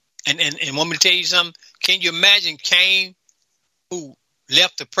 And want me to tell you something? Can you imagine Cain, who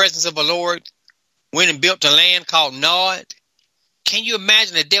left the presence of the Lord, went and built a land called Nod? Can you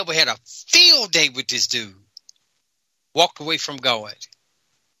imagine the devil had a field day with this dude? Walked away from God.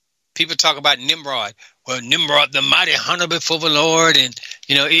 People talk about Nimrod. Well, Nimrod, the mighty hunter before the Lord. And,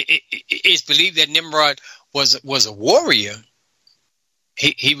 you know, it's believed that Nimrod was a warrior.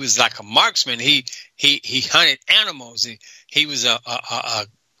 He was like a marksman. He hunted animals. He was a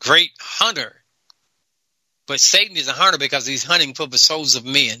great hunter. But Satan is a hunter because he's hunting for the souls of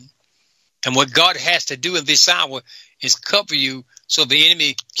men. And what God has to do in this hour is cover you so the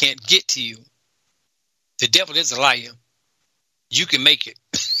enemy can't get to you. The devil is a liar. You can make it.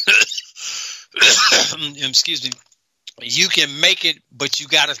 Excuse me. You can make it, but you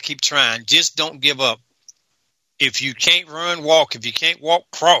got to keep trying. Just don't give up. If you can't run, walk. If you can't walk,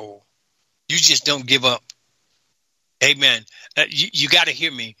 crawl. You just don't give up. Amen. You got to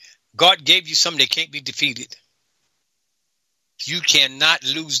hear me. God gave you something that can't be defeated. You cannot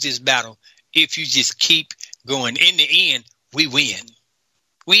lose this battle if you just keep going. In the end, we win.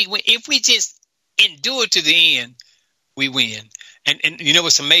 If we just endure to the end, we win. And you know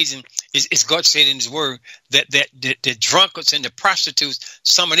what's amazing is God said in his word that the drunkards and the prostitutes,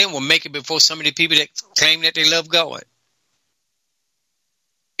 some of them will make it before some of the people that claim that they love God.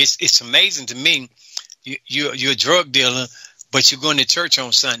 It's amazing to me. You're a drug dealer, but you're going to church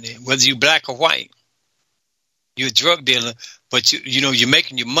on Sunday, whether you're black or white. You're a drug dealer, but you're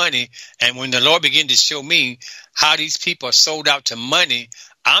making your money. And when the Lord began to show me how these people are sold out to money,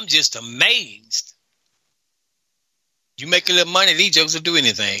 I'm just amazed. You make a little money, these jokes will do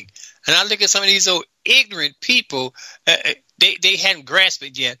anything. And I look at some of these old ignorant people, they hadn't grasped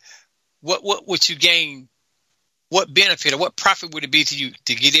it yet. What would you gain? What benefit or what profit would it be to you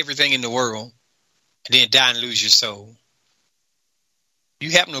to get everything in the world and then die and lose your soul?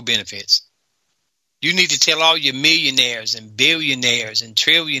 You have no benefits. You need to tell all your millionaires and billionaires and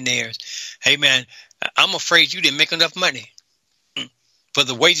trillionaires, hey man, I'm afraid you didn't make enough money. For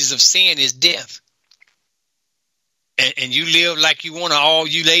the wages of sin is death. And you live like you want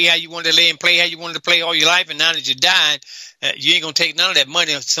to, you lay how you want to lay and play how you wanted to play all your life. And now that you're dying, you ain't going to take none of that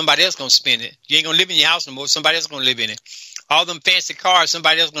money. Somebody else going to spend it. You ain't going to live in your house no more. Somebody else going to live in it. All them fancy cars,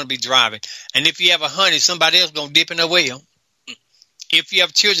 somebody else going to be driving. And if you have a honey, somebody else going to dip in a well. If you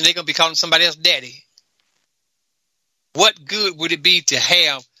have children, they're going to be calling somebody else daddy. What good would it be to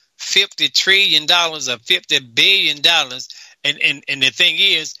have $50 trillion or $50 billion? And the thing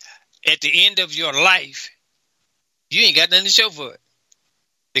is, at the end of your life, you ain't got nothing to show for it.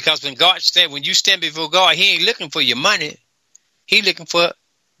 Because when you stand before God, he ain't looking for your money. He looking for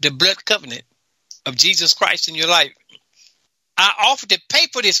the blood covenant of Jesus Christ in your life. I offered to pay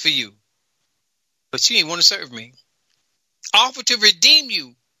for this for you, but you ain't want to serve me. I offered to redeem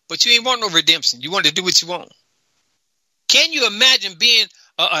you, but you ain't want no redemption. You want to do what you want. Can you imagine being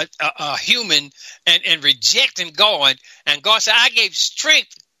a human and rejecting God? And God said, I gave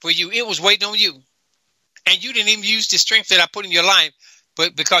strength for you. It was waiting on you. And you didn't even use the strength that I put in your life,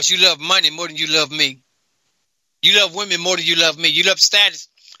 but because you love money more than you love me. You love women more than you love me. You love status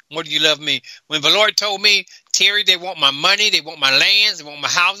more than you love me. When the Lord told me, Terry, they want my money, they want my lands, they want my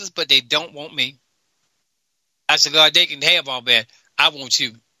houses, but they don't want me. I said, God, they can have all that. I want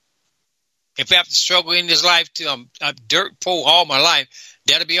you. If I have to struggle in this life till I'm dirt poor all my life,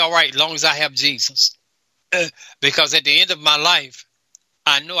 that'll be all right as long as I have Jesus. Because at the end of my life,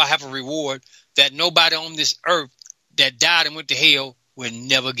 I know I have a reward that nobody on this earth that died and went to hell will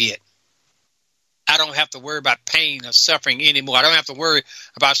never get. I don't have to worry about pain or suffering anymore. I don't have to worry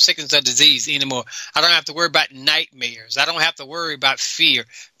about sickness or disease anymore. I don't have to worry about nightmares. I don't have to worry about fear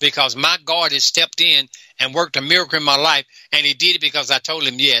because my God has stepped in and worked a miracle in my life, and he did it because I told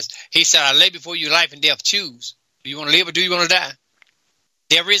him yes. He said, I lay before you life and death. Choose. Do you want to live or do you want to die?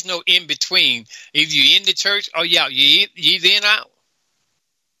 There is no in between. If you're in the church or you out, you either in or out.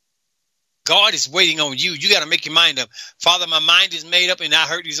 God is waiting on you. You got to make your mind up. Father, my mind is made up, and I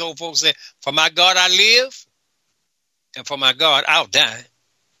heard these old folks say, for my God I live, and for my God I'll die.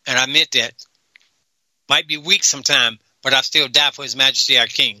 And I meant that. Might be weak sometime, but I'll still die for his majesty our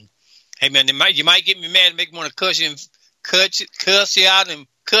king. Amen. You might get me mad and make me want to cuss you out and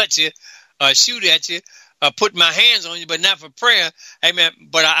cut you, shoot at you, put my hands on you, but not for prayer. Amen.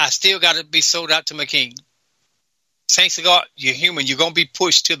 But I still got to be sold out to my king. Thanks to God, you're human. You're going to be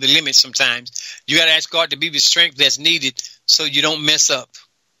pushed to the limit sometimes. You got to ask God to be the strength that's needed so you don't mess up.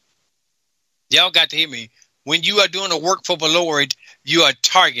 Y'all got to hear me. When you are doing a work for the Lord, you are a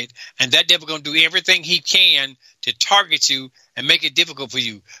target, and that devil going to do everything he can to target you and make it difficult for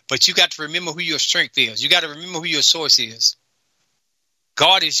you. But you got to remember who your strength is. You got to remember who your source is.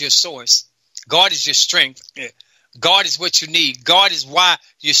 God is your source. God is your strength. God is what you need. God is why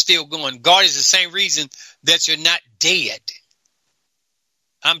you're still going. God is the same reason that you're not dead.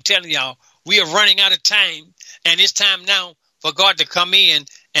 I'm telling y'all, we are running out of time, and it's time now for God to come in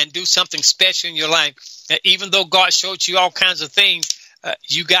and do something special in your life. Even though God showed you all kinds of things,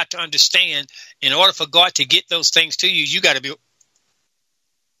 you got to understand, in order for God to get those things to you, you got to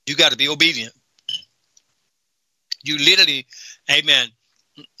be obedient. You literally, amen.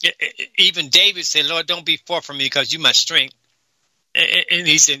 Even David said, Lord, don't be far from me because you're my strength. And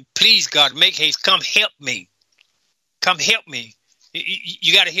he said, please, God, make haste. Come help me. Come help me.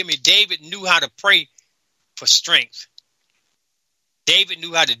 You got to hear me. David knew how to pray for strength. David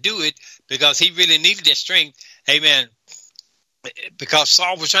knew how to do it because he really needed that strength. Amen. Because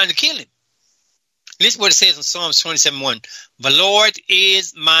Saul was trying to kill him. Listen to what it says in Psalms 27:1. The Lord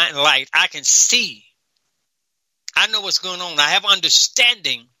is my light. I can see. I know what's going on. I have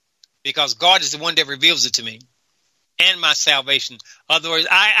understanding because God is the one that reveals it to me and my salvation. In other words,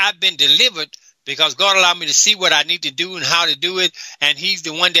 I've been delivered because God allowed me to see what I need to do and how to do it. And he's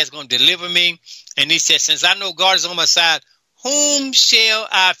the one that's going to deliver me. And he said, since I know God is on my side, whom shall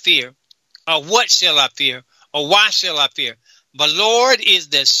I fear? Or what shall I fear? Or why shall I fear? The Lord is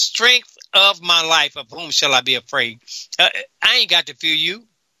the strength of my life. Of whom shall I be afraid? I ain't got to fear you.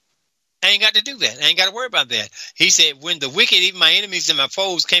 I ain't got to do that. I ain't got to worry about that. He said, when the wicked, even my enemies and my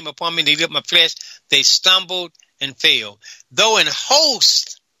foes came upon me, they lit my flesh, they stumbled and failed. Though an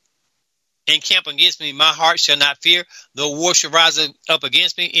host encamp against me, my heart shall not fear. Though war shall rise up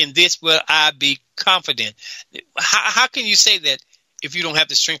against me, in this will I be confident. How can you say that if you don't have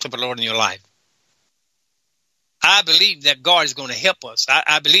the strength of the Lord in your life? I believe that God is going to help us.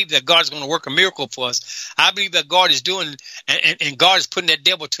 I believe that God is going to work a miracle for us. I believe that God is doing, and God is putting that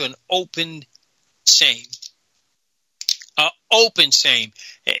devil to an open shame. An open shame.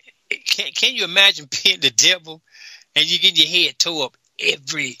 Can you imagine being the devil and you get your head tore up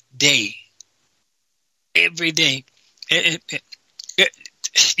every day? Every day.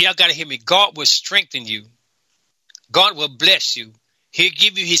 Y'all got to hear me. God will strengthen you. God will bless you. He'll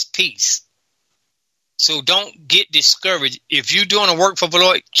give you his peace. So don't get discouraged. If you're doing a work for the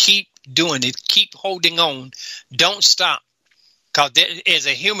Lord, keep doing it. Keep holding on. Don't stop. Because as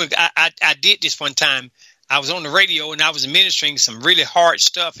a human, I did this one time. I was on the radio and I was ministering some really hard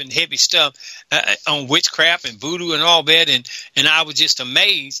stuff and heavy stuff on witchcraft and voodoo and all that. And I was just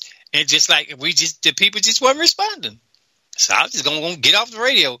amazed. And just like the people just weren't responding. So I was just going to get off the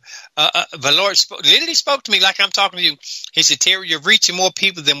radio. The Lord literally spoke to me like I'm talking to you. He said, Terry, you're reaching more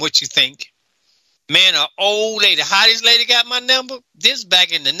people than what you think. Man, an old lady, how this lady got my number? This is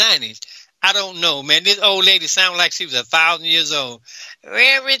back in the 90s. I don't know, man. This old lady sounded like she was 1,000 years old.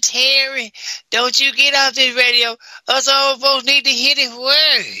 Reverend Terry, don't you get off this radio. Us old folks need to hear this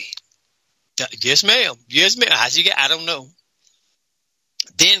word. Yes, ma'am. Yes, ma'am. How'd you get? I don't know.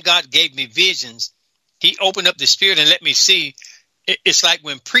 Then God gave me visions. He opened up the spirit and let me see. It's like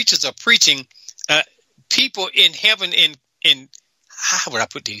when preachers are preaching, people in heaven in how would I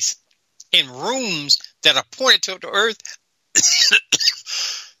put these? In rooms that are pointed toward the earth.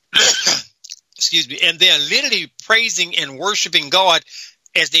 Excuse me. And they're literally praising and worshiping God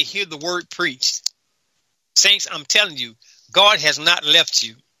as they hear the word preached. Saints, I'm telling you, God has not left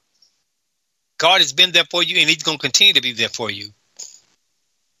you. God has been there for you, and he's going to continue to be there for you.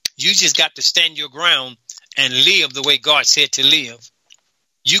 You just got to stand your ground and live the way God said to live.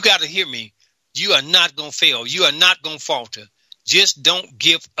 You got to hear me. You are not going to fail. You are not going to falter. Just don't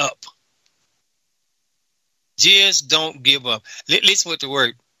give up. Just don't give up. Listen what the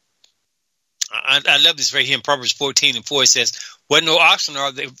word. I love this right here in Proverbs 14:4. It says, where no oxen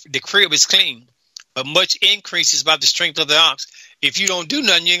are, the crib is clean, but much increase is by the strength of the ox. If you don't do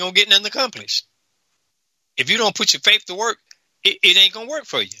nothing, you ain't going to get nothing accomplished. If you don't put your faith to work, it ain't going to work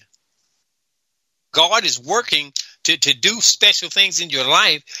for you. God is working to do special things in your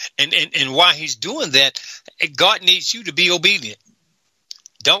life. And while he's doing that, God needs you to be obedient.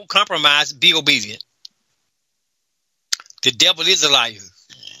 Don't compromise. Be obedient. The devil is a liar.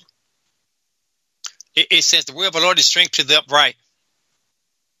 It says the word of the Lord is strength to the upright,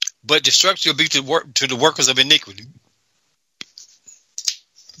 but destruction will be to the workers of iniquity.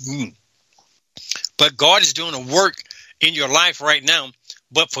 But God is doing a work in your life right now.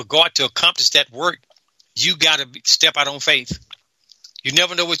 But for God to accomplish that work, you got to step out on faith. You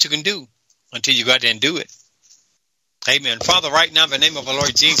never know what you can do until you go out there and do it. Amen. Father, right now, in the name of our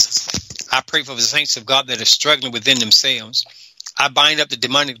Lord Jesus, I pray for the saints of God that are struggling within themselves. I bind up the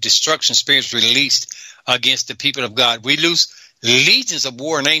demonic destruction spirits released against the people of God. We lose legions of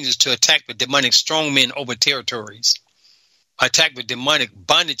warring angels to attack the demonic strongmen over territories. Attack with demonic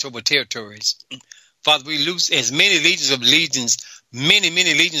bondage over territories. Father, we lose as many legions, many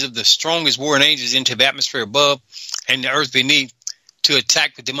legions of the strongest warring angels into the atmosphere above and the earth beneath to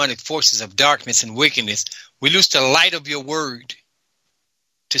attack the demonic forces of darkness and wickedness. We lose the light of your word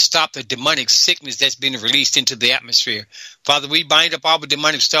to stop the demonic sickness that's being released into the atmosphere. Father, we bind up all the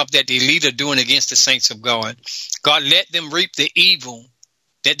demonic stuff that the elite are doing against the saints of God. God, let them reap the evil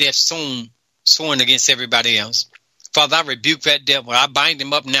that they're sowing against everybody else. Father, I rebuke that devil. I bind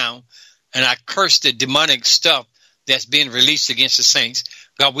him up now, and I curse the demonic stuff that's being released against the saints.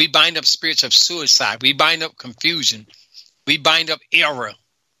 God, we bind up spirits of suicide. We bind up confusion. We bind up error.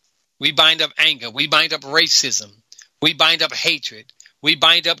 We bind up anger. We bind up racism. We bind up hatred. We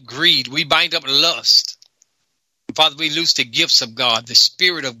bind up greed. We bind up lust. Father, we loose the gifts of God, the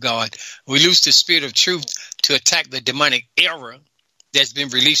Spirit of God. We loose the Spirit of truth to attack the demonic error that's been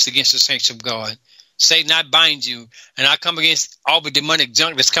released against the saints of God. Satan, I bind you, and I come against all the demonic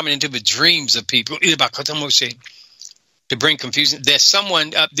junk that's coming into the dreams of people to bring confusion. There's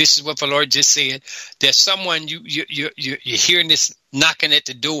someone, this is what the Lord just said, there's someone you're hearing this knocking at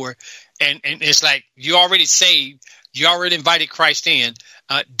the door, and it's like you already saved, you already invited Christ in.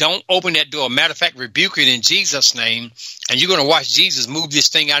 Don't open that door. Matter of fact, rebuke it in Jesus' name, and you're going to watch Jesus move this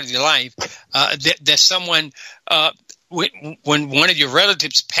thing out of your life. There's someone, when one of your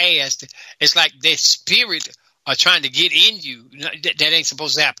relatives passed, it's like their spirit are trying to get in you. That ain't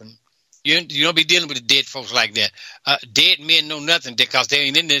supposed to happen. You don't be dealing with dead folks like that. Dead men know nothing because they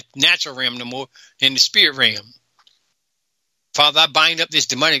ain't in the natural realm no more, in the spirit realm. Father, I bind up this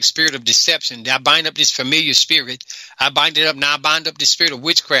demonic spirit of deception. I bind up this familiar spirit. I bind it up now. I bind up the spirit of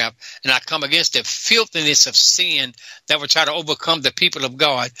witchcraft, and I come against the filthiness of sin that will try to overcome the people of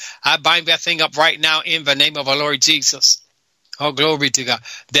God. I bind that thing up right now in the name of our Lord Jesus. Oh, glory to God.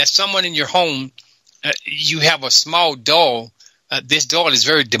 There's someone in your home. You have a small doll. This doll is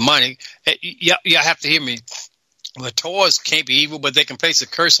very demonic. You have to hear me. Well, toys can't be evil, but they can place a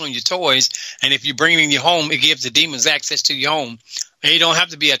curse on your toys. And if you bring them in your home, it gives the demons access to your home. And it don't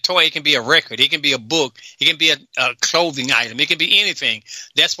have to be a toy. It can be a record. It can be a book. It can be a clothing item. It can be anything.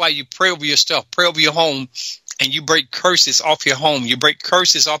 That's why you pray over your stuff, pray over your home, and you break curses off your home. You break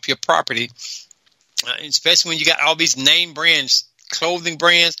curses off your property, especially when you got all these name brands clothing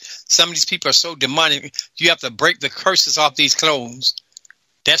brands. Some of these people are so demonic. You have to break the curses off these clothes.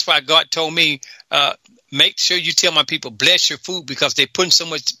 That's why God told me, make sure you tell my people, bless your food, because they're putting so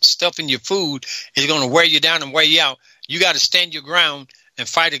much stuff in your food, it's going to wear you down and wear you out. You got to stand your ground and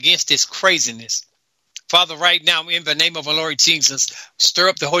fight against this craziness. Father, right now, in the name of our Lord Jesus, stir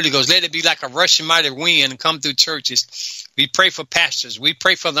up the Holy Ghost. Let it be like a rushing mighty wind and come through churches. We pray for pastors. We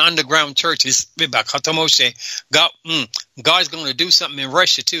pray for the underground churches. God is going to do something in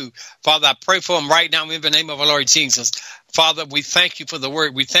Russia too. Father, I pray for them right now in the name of our Lord Jesus. Father, we thank you for the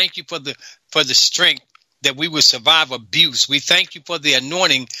word. We thank you for the strength that we will survive abuse. We thank you for the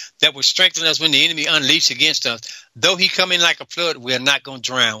anointing that will strengthen us when the enemy unleashes against us. Though he come in like a flood, we're not going to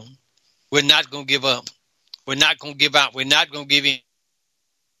drown. We're not going to give up. We're not going to give out. We're not going to give in.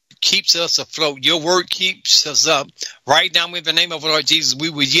 It keeps us afloat. Your word keeps us up. Right now, in the name of the Lord Jesus,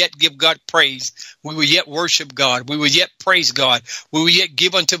 we will yet give God praise. We will yet worship God. We will yet praise God. We will yet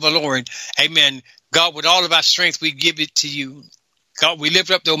give unto the Lord. Amen. God, with all of our strength, we give it to you. God, we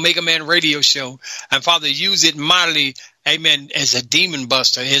lift up the Omegaman radio show. And Father, use it mightily, amen, as a demon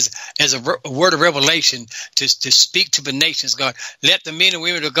buster, as a word of revelation to speak to the nations, God. Let the men and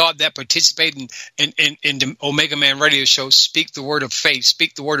women of God that participate in the Omegaman radio show speak the word of faith,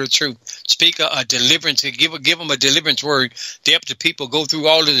 speak the word of truth, speak a deliverance, give them a deliverance word to help the people go through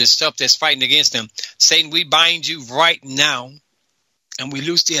all of this stuff that's fighting against them. Satan, we bind you right now, and we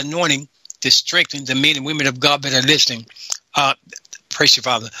loose the anointing to strengthen the men and women of God that are listening. Praise you,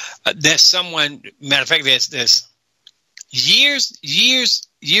 Father. There's someone, matter of fact, there's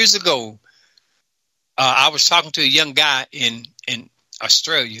years ago, I was talking to a young guy in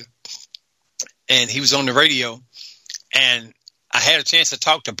Australia, and he was on the radio, and I had a chance to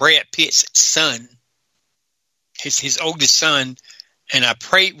talk to Brad Pitt's son, his oldest son, and I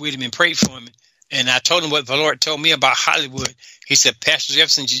prayed with him and prayed for him, and I told him what the Lord told me about Hollywood. He said, Pastor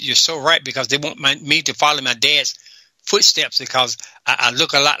Jefferson, you're so right, because they want me to follow my dad's footsteps because I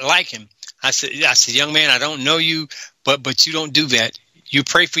look a lot like him. I said, young man, I don't know you, but you don't do that. You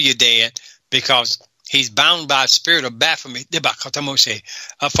pray for your dad because he's bound by a spirit of Baphomet.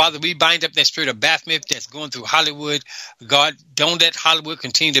 Father, we bind up that spirit of Baphomet that's going through Hollywood. God, don't let Hollywood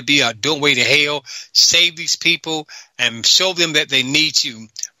continue to be a doorway to hell. Save these people and show them that they need you.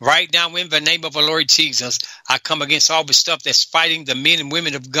 Right now, in the name of our Lord Jesus, I come against all the stuff that's fighting the men and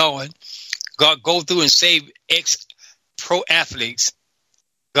women of God. God, go through and save pro athletes.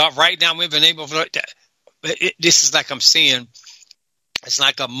 God, right now, in the name of the Lord, this is like I'm seeing, it's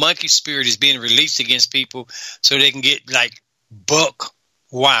like a monkey spirit is being released against people so they can get like buck.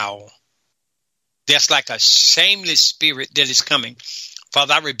 Wow. That's like a shameless spirit that is coming.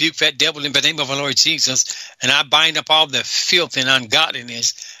 Father, I rebuke that devil in the name of our Lord Jesus, and I bind up all the filth and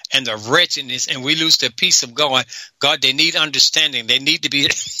ungodliness and the wretchedness, and we lose the peace of God. God, they need understanding. They need to be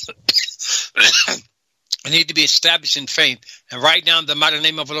established in faith. And right now, in the mighty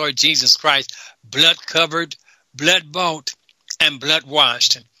name of the Lord Jesus Christ, blood covered, blood bought, and blood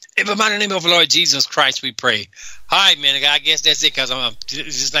washed. In the mighty name of the Lord Jesus Christ, we pray. All right, man. I guess that's it, because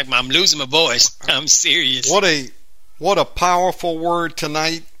it's just like I'm losing my voice. I'm serious. What a powerful word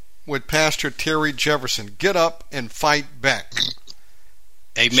tonight with Pastor Terry Jefferson. Get up and fight back.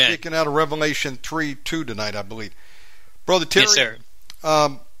 Amen. Speaking out of Revelation 3:2 tonight, I believe. Brother Terry, yes, sir.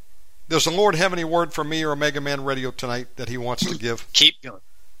 Does the Lord have any word for me or Omegaman Radio tonight that he wants to give? Keep going.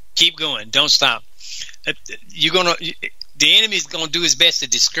 Keep going. Don't stop. The enemy is going to do his best to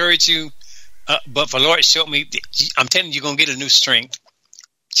discourage you, but the Lord showed me, I'm telling you, you're going to get a new strength.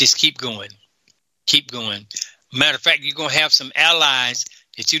 Just keep going. Keep going. Matter of fact, you're going to have some allies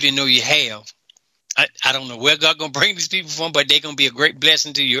that you didn't know you have. I don't know where God's going to bring these people from, but they're going to be a great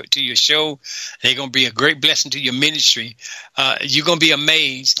blessing to your show. They're going to be a great blessing to your ministry. You're going to be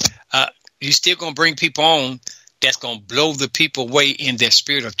amazed. You're still going to bring people on that's going to blow the people away in their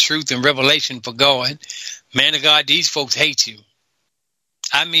spirit of truth and revelation for God. Man of God, these folks hate you.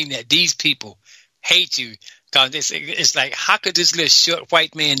 I mean that these people hate you, because it's like, how could this little short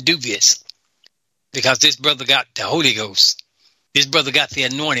white man do this? Because this brother got the Holy Ghost. This brother got the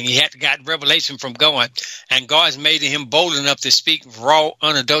anointing. He had got revelation from God, and God's made him bold enough to speak raw,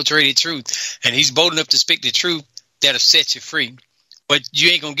 unadulterated truth. And he's bold enough to speak the truth that'll set you free. But you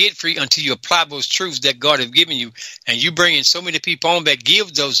ain't going to get free until you apply those truths that God has given you. And you bring in so many people on that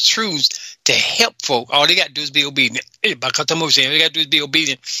give those truths to help folk. All they got to do is be obedient. All they got to do is be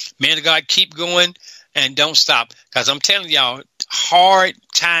obedient. Man of God, keep going and don't stop. Because I'm telling y'all, hard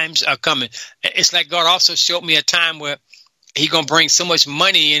times are coming. It's like God also showed me a time where He's going to bring so much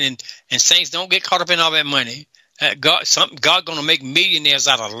money in, and saints, don't get caught up in all that money. God going to make millionaires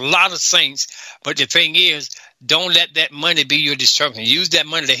out of a lot of saints. But the thing is, don't let that money be your destruction. Use that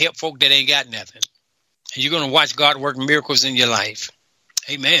money to help folk that ain't got nothing. And you're going to watch God work miracles in your life.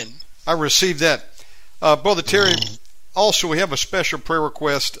 Amen. I received that. Brother Terry, also we have a special prayer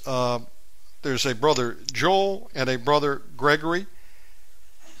request. There's a brother Joel and a brother Gregory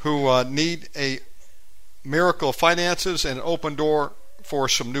who need a miracle of finances and an open door for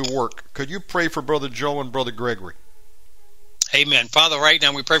some new work. Could you pray for Brother Joel and Brother Gregory? Amen. Father, right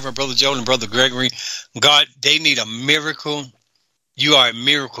now we pray for Brother Joel and Brother Gregory. God, they need a miracle. You are a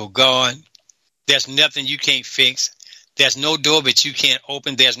miracle, God. There's nothing you can't fix. There's no door but you can't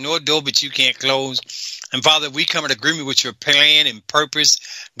open. There's no door but you can't close. And Father, we come in agreement with your plan and purpose.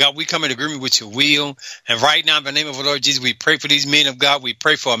 God, we come in agreement with your will. And right now, in the name of the Lord Jesus, we pray for these men of God. We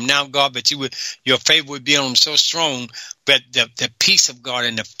pray for them now, God, but your favor would be on them so strong. But the peace of God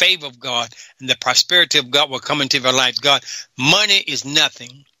and the favor of God and the prosperity of God will come into their lives. God, money is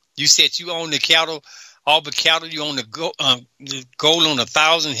nothing. You said you own the cattle. All the cattle, you own the gold on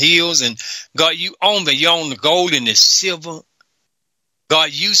 1,000 hills, and God, you own the gold and the silver.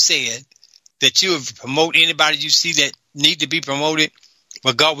 God, you said that you would promote anybody you see that need to be promoted.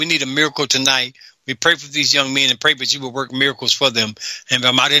 But God, we need a miracle tonight. We pray for these young men and pray that you will work miracles for them. In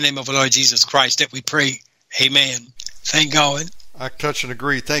the mighty name of the Lord Jesus Christ that we pray. Amen. Thank God. I touch and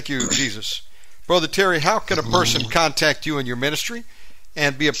agree. Thank you, Jesus. Brother Terry, how can a person contact you in your ministry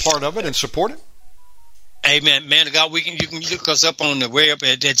and be a part of it and support it? Amen. Man of God, you can look us up on the web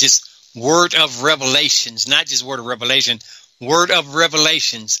at just Word of Revelations, not just Word of Revelation, Word of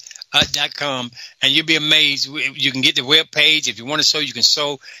Revelations.com, and you'll be amazed. You can get the web page. If you want to sow, you can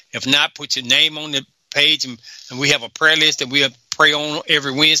sow. If not, put your name on the page, and we have a prayer list that we pray on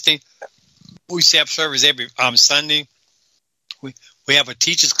every Wednesday. We have service every Sunday. We have a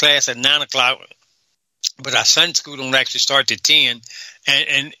teacher's class at 9 o'clock, but our Sunday school don't actually start at 10,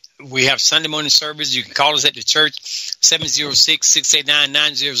 and we have Sunday morning service. You can call us at the church,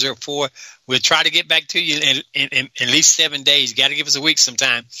 706-689-9004. We'll try to get back to you in at least 7 days. You got to give us a week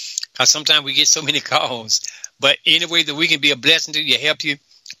sometime, because sometimes we get so many calls. But any way that we can be a blessing to you, help you,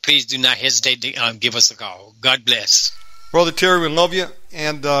 please do not hesitate to give us a call. God bless. Brother Terry, we love you.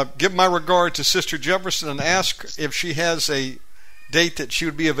 And give my regard to Sister Jefferson and ask if she has a date that she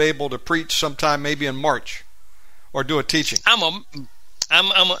would be available to preach sometime maybe in March or do a teaching. I'm a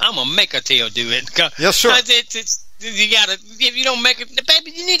make a tell do it. Yes, sir. You gotta, if you don't make it,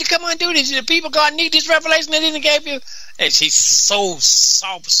 baby, you need to come on and do this. The people God need this revelation that He gave you. And she's so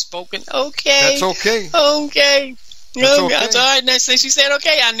soft spoken. Okay, that's okay. Okay, that's okay. That's all right. Next thing she said,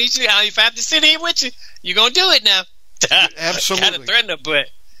 okay, I need you. If I have to sit here with you, you're gonna do it now. Absolutely. Kind of threaten her, but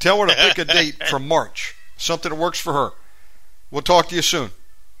tell her to pick a date from March, something that works for her. We'll talk to you soon.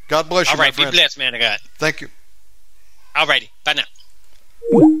 God bless you. All right, my friend. Be blessed, man of God. Thank you. All righty, bye now.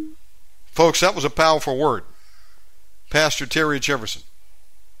 Folks, that was a powerful word. Pastor Terry Jefferson.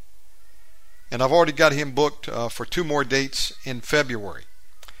 And I've already got him booked for 2 more dates in February. In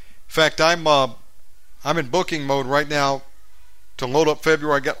fact, I'm in booking mode right now to load up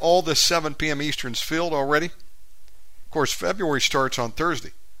February. I got all the 7 p.m. Easterns filled already. Of course, February starts on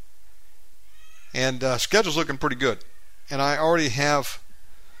Thursday. And schedule's looking pretty good. And I already have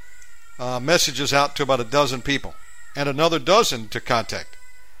messages out to about a dozen people. And another dozen to contact.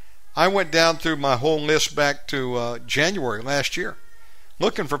 I went down through my whole list back to January last year,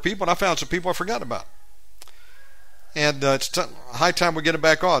 looking for people, and I found some people I forgot about. And it's high time we get it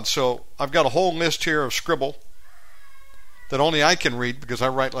back on. So I've got a whole list here of scribble that only I can read because I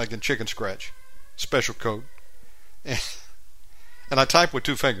write like in chicken scratch, special code. And I type with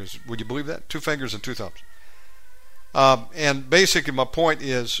 2 fingers. Would you believe that? 2 fingers and 2 thumbs. And basically my point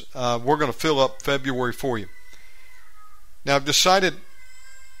is we're going to fill up February for you. Now I've decided,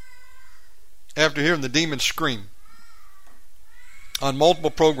 after hearing the demons scream on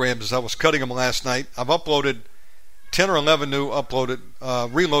multiple programs as I was cutting them last night, I've uploaded 10 or 11 new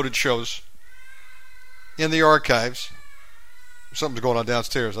reloaded shows in the archives. Something's going on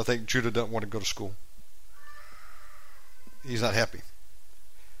downstairs. I think Judah doesn't want to go to school. He's not happy.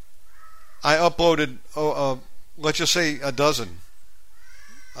 I uploaded, let's just say a dozen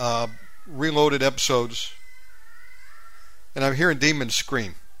reloaded episodes. And I'm hearing demons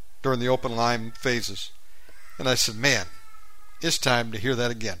scream during the open line phases. And I said, man, it's time to hear that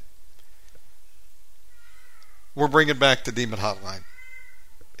again. We're bringing back the demon hotline.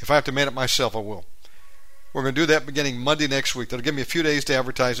 If I have to man it myself, I will. We're going to do that beginning Monday next week. That'll give me a few days to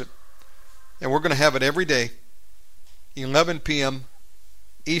advertise it. And we're going to have it every day, 11 p.m.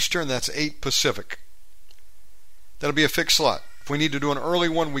 Eastern, that's 8 Pacific. That'll be a fixed slot. If we need to do an early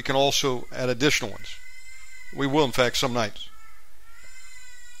one, we can also add additional ones. We will, in fact, some nights.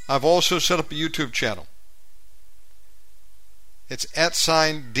 I've also set up a YouTube channel. It's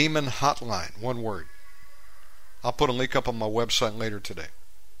 @Demon Hotline, one word. I'll put a link up on my website later today.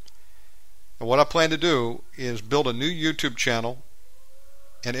 And what I plan to do is build a new YouTube channel,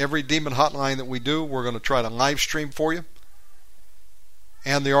 and every Demon Hotline that we do, we're going to try to live stream for you,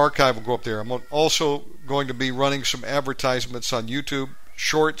 and the archive will go up there. I'm also going to be running some advertisements on YouTube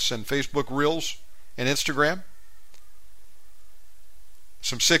Shorts and Facebook Reels and Instagram.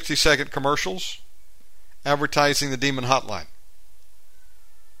 Some 60-second commercials advertising the Demon Hotline.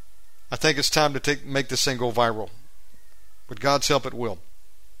 I think it's time to make this thing go viral. With God's help, it will.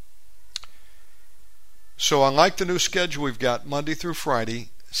 So I like the new schedule we've got Monday through Friday,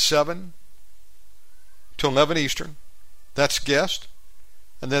 7 to 11 Eastern. That's guest.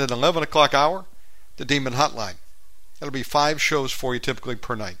 And then at 11 o'clock hour, the Demon Hotline. That'll be 5 shows for you typically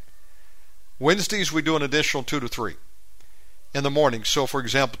per night. Wednesdays we do an additional 2 to 3 in the morning. So for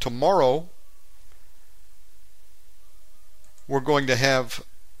example, tomorrow we're going to have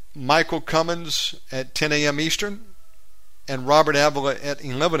Michael Cummins at 10 a.m. Eastern and Robert Avila at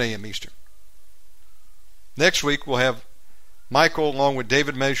 11 a.m. Eastern. Next week we'll have Michael along with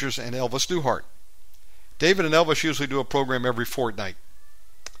David Measures and Elvis Duhart. David and Elvis usually do a program every fortnight.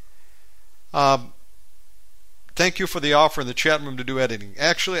 Thank you for the offer in the chat room to do editing.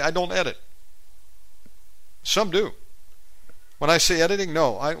 Actually, I don't edit. Some do. When I say editing,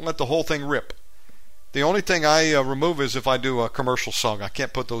 no, I let the whole thing rip. The only thing I remove is if I do a commercial song. I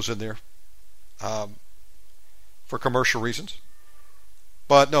can't put those in there for commercial reasons.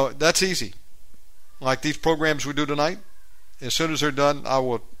 But no, that's easy. Like these programs we do tonight, as soon as they're done, I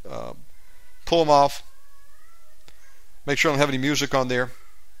will pull them off, make sure I don't have any music on there,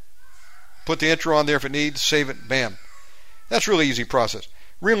 put the intro on there if it needs, save it, bam. That's a really easy process.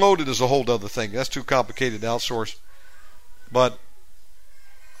 Reloaded is a whole other thing. That's too complicated to outsource. But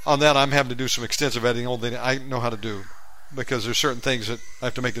on that, I'm having to do some extensive editing, only I know how to do, because there's certain things that I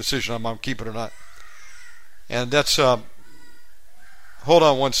have to make a decision on, I'm keep it or not. And that's, hold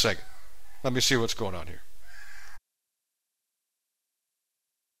on one second. Let me see what's going on here.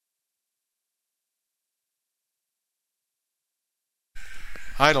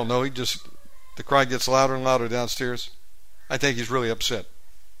 I don't know. The cry gets louder and louder downstairs. I think he's really upset.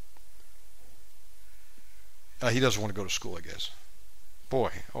 He doesn't want to go to school, I guess.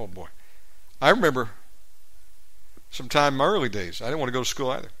 Boy, oh boy. I remember sometime in my early days, I didn't want to go to school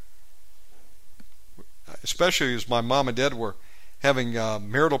either. Especially as my mom and dad were having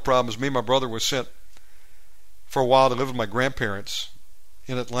marital problems. Me and my brother were sent for a while to live with my grandparents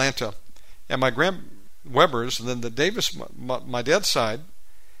in Atlanta. And my Webbers, and then the Davis, my dad's side,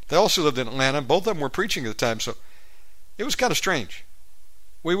 they also lived in Atlanta. Both of them were preaching at the time, so it was kind of strange.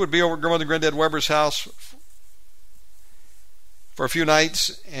 We would be over at Grandmother and Granddad Weber's house for a few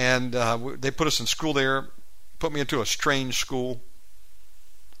nights, and they put us in school there, put me into a strange school.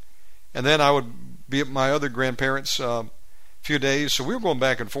 And then I would be at my other grandparents' few days, so we were going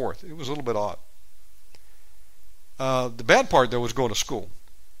back and forth. It was a little bit odd. The bad part, though, was going to school.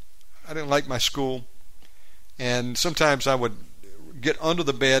 I didn't like my school, and sometimes I would get under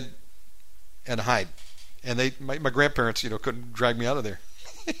the bed and hide. And my grandparents, couldn't drag me out of there.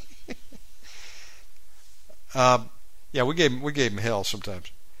 Yeah, we gave them hell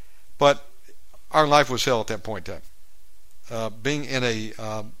sometimes, but our life was hell at that point in time. Being in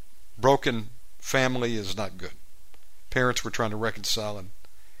a broken family is not good. Parents were trying to reconcile and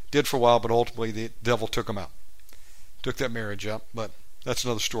did for a while, but ultimately the devil took them out. Took that marriage out, but that's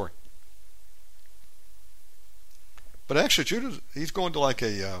another story. But actually, Judah, he's going to like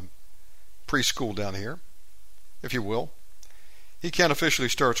a preschool down here, if you will. He can't officially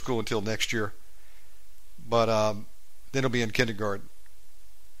start school until next year, but then he'll be in kindergarten.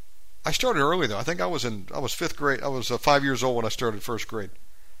 I started early though. I think I was 5th grade. I was 5 years old when I started first grade.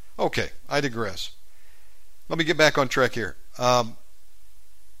 Okay, I digress. Let me get back on track here.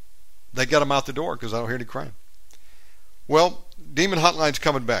 They got him out the door because I don't hear any crying. Well, Demon Hotline's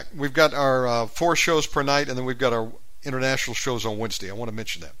coming back. We've got our 4 shows per night, and then we've got our international shows on Wednesday. I want to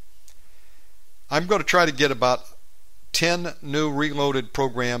mention that. I'm going to try to get about 10 new reloaded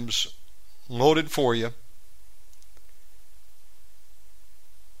programs loaded for you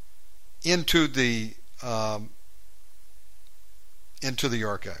into the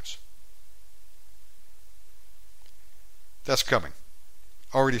archives. That's coming.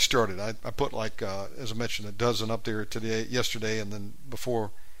 Already started. I put as I mentioned, a dozen up there yesterday, and then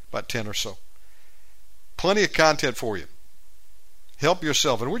before about 10 or so. Plenty of content for you. Help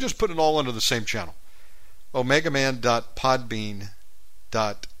yourself, and we're just putting it all under the same channel.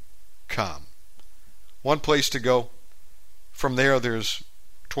 Omegaman.podbean.com. One place to go. From there, there's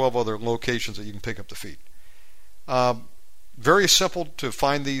 12 other locations that you can pick up the feed. Very simple to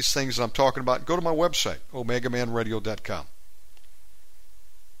find these things that I'm talking about. Go to my website, omegamanradio.com.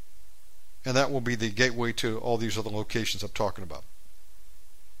 And that will be the gateway to all these other locations I'm talking about.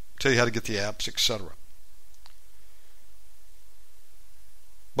 Tell you how to get the apps, etc.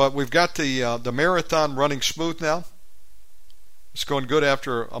 But we've got the marathon running smooth now. It's going good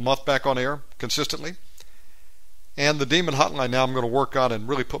after a month back on air consistently. And the Demon Hotline now I'm going to work on and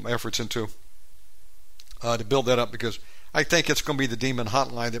really put my efforts into to build that up, because I think it's going to be the Demon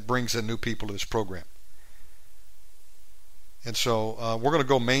Hotline that brings in new people to this program. And so we're going to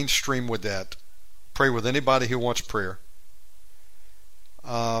go mainstream with that. Pray with anybody who wants prayer.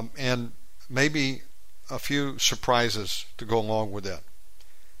 And maybe a few surprises to go along with that.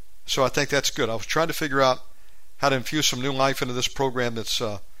 So I think that's good. I was trying to figure out how to infuse some new life into this program that's,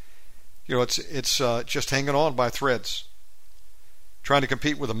 it's just hanging on by threads. Trying to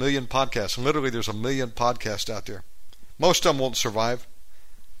compete with 1 million podcasts. And literally there's 1 million podcasts out there. Most of them won't survive,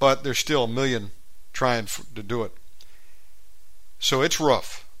 but there's still 1 million trying to do it. So it's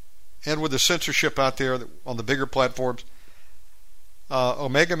rough. And with the censorship out there on the bigger platforms,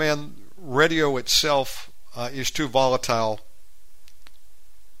 Omegaman Radio itself is too volatile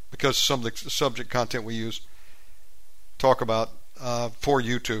because some of the subject content we talk about for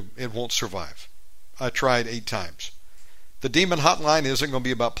YouTube. It won't survive. I tried 8 times. The Demon Hotline isn't going to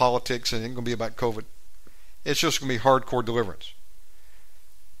be about politics and it ain't going to be about COVID. It's just going to be hardcore deliverance.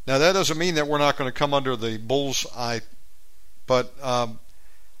 Now that doesn't mean that we're not going to come under the bull's eye, but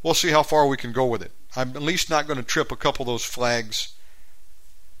we'll see how far we can go with it. I'm at least not going to trip a couple of those flags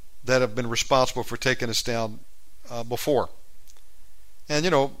that have been responsible for taking us down before. And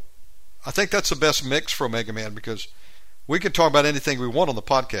I think that's the best mix for Omegaman, because we can talk about anything we want on the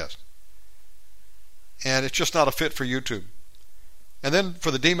podcast. And it's just not a fit for YouTube. And then for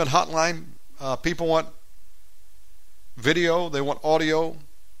the Demon Hotline, people want video, they want audio.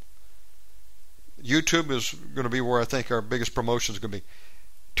 YouTube is going to be where I think our biggest promotion is going to be.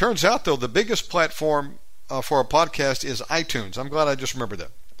 Turns out, though, the biggest platform for a podcast is iTunes. I'm glad I just remembered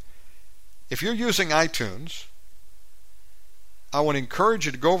that. If you're using iTunes, I would encourage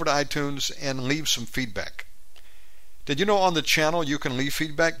you to go over to iTunes and leave some feedback. Did you know on the channel you can leave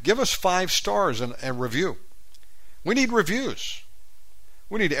feedback? Give us 5 stars and a review. We need reviews.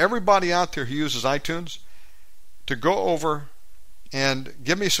 We need everybody out there who uses iTunes to go over and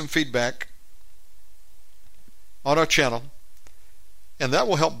give me some feedback on our channel, and that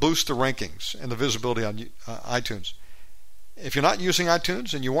will help boost the rankings and the visibility on iTunes. If you're not using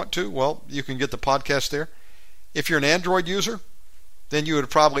iTunes and you want to, well, you can get the podcast there. If you're an Android user, then you would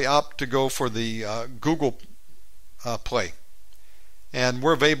probably opt to go for the Google Play. And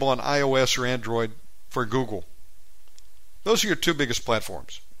we're available on iOS or Android for Google. Those are your 2 biggest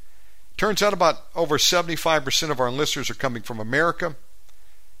platforms. Turns out about over 75% of our listeners are coming from America,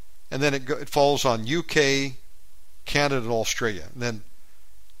 and then it falls on UK, Canada, and Australia, and then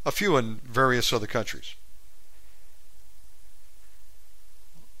a few in various other countries.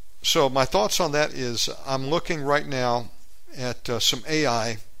 So my thoughts on that is I'm looking right now at some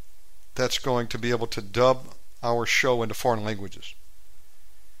AI that's going to be able to dub our show into foreign languages.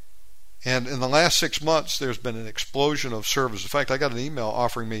 And in the last 6 months, there's been an explosion of services. In fact, I got an email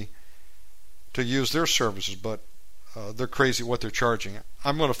offering me to use their services, but they're crazy what they're charging.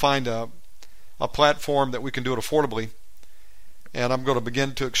 I'm going to find a platform that we can do it affordably, and I'm going to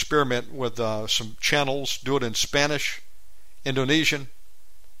begin to experiment with some channels, do it in Spanish, Indonesian,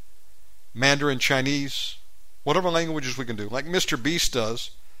 Mandarin, Chinese, whatever languages we can do. Like Mr. Beast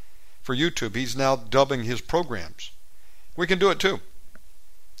does for YouTube. He's now dubbing his programs. We can do it too.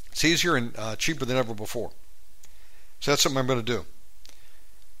 It's easier and cheaper than ever before. So that's something I'm going to do.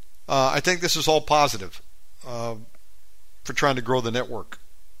 I think this is all positive for trying to grow the network,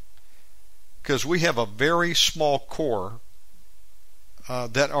 because we have a very small core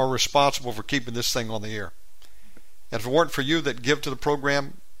that are responsible for keeping this thing on the air. And if it weren't for you that give to the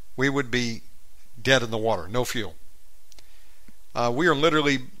program, we would be dead in the water, no fuel. We are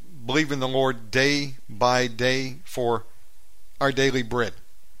literally believing the Lord day by day for our daily bread.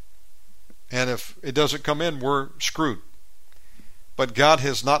 And if it doesn't come in, we're screwed. But God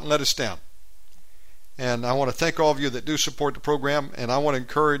has not let us down. And I want to thank all of you that do support the program, and I want to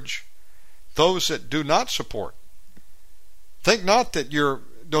encourage those that do not support. Think not that your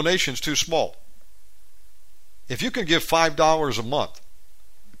donation is too small. If you can give $5 a month,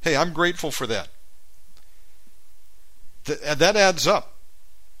 hey, I'm grateful for that. That adds up.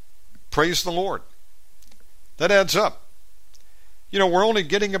 Praise the Lord. That adds up. we're only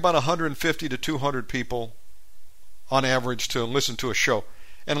getting about 150 to 200 people on average to listen to a show.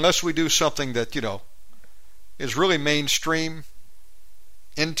 Unless we do something that, is really mainstream,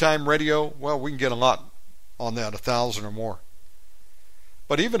 end-time radio, well, we can get a lot on that, 1,000 or more.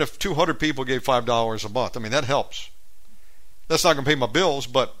 But even if 200 people gave $5 a month, that helps. That's not going to pay my bills,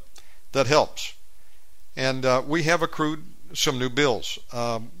 but that helps. And we have accrued some new bills.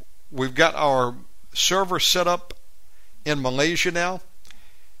 We've got our server set up in Malaysia now,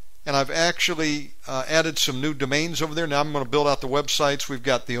 and I've actually added some new domains over there. Now I'm going to build out the websites. We've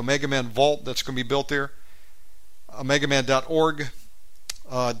got the Omegaman Vault that's going to be built there, Omegaman.org,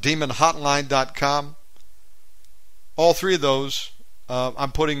 DemonHotline.com. All three of those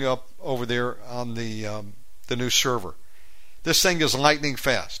I'm putting up over there on the new server. This thing is lightning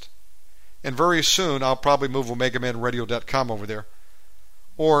fast. And very soon I'll probably move OmegamanRadio.com over there.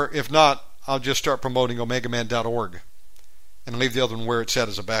 Or if not, I'll just start promoting Omegaman.org and leave the other one where it's at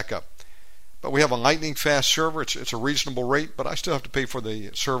as a backup. But we have a lightning fast server. It's a reasonable rate, but I still have to pay for the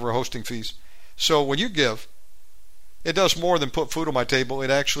server hosting fees. So when you give, it does more than put food on my table.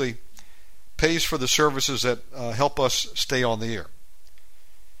 It actually pays for the services that help us stay on the air.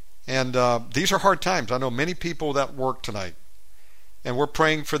 And these are hard times. I know many people that work tonight, and we're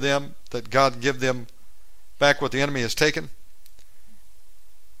praying for them that God give them back what the enemy has taken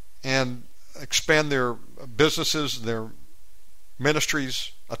and expand their businesses, their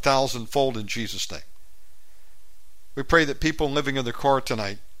ministries 1,000-fold in Jesus' name. We pray that people living in their car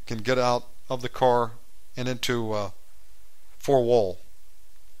tonight can get out of the car and into a four-wall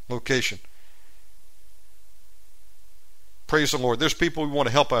location. Praise the Lord. There's people we want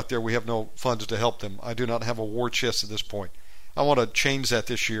to help out there. We have no funds to help them. I do not have a war chest at this point. I want to change that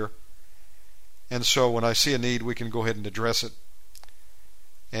this year. And so when I see a need, we can go ahead and address it.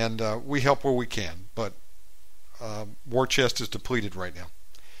 And we help where we can. But war chest is depleted right now.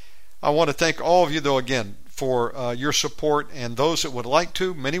 I want to thank all of you, though, again, for your support. And those that would like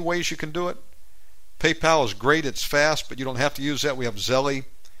to, many ways you can do it. PayPal is great. It's fast, but you don't have to use that. We have Zelle.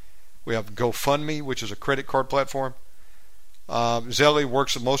 We have GoFundMe, which is a credit card platform. Zelle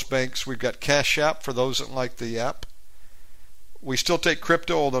works at most banks. We've got Cash App for those that like the app. We still take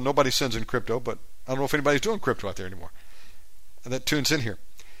crypto, although nobody sends in crypto, but I don't know if anybody's doing crypto out there anymore. And that tunes in here.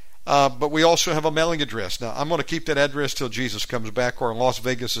 But we also have a mailing address. Now, I'm going to keep that address till Jesus comes back or Las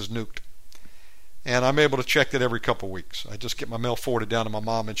Vegas is nuked. And I'm able to check that every couple of weeks. I just get my mail forwarded down to my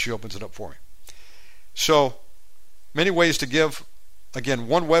mom and she opens it up for me. So, many ways to give. Again,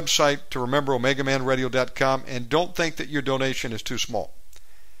 one website to remember, OmegamanRadio.com, and don't think that your donation is too small.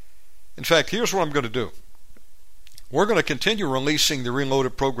 In fact, here's what I'm going to do. We're going to continue releasing the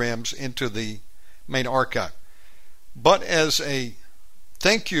reloaded programs into the main archive. But as a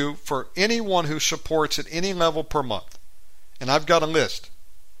thank you for anyone who supports at any level per month, and I've got a list.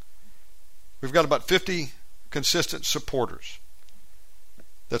 We've got about 50 consistent supporters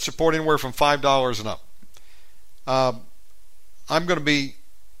that support anywhere from $5 and up. I'm going to be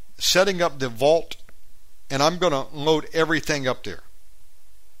setting up the vault, and I'm going to load everything up there.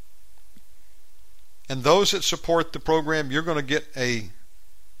 And those that support the program, you're going to get a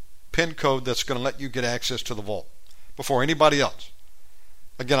PIN code that's going to let you get access to the vault before anybody else.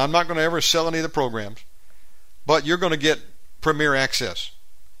 Again, I'm not going to ever sell any of the programs, but you're going to get premier access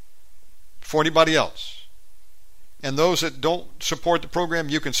before anybody else. And those that don't support the program,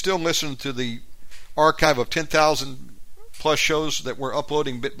 you can still listen to the archive of 10,000 plus shows that we're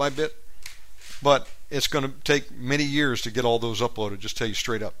uploading bit by bit, but it's going to take many years to get all those uploaded, just tell you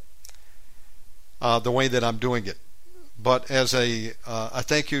straight up, the way that I'm doing it. But as a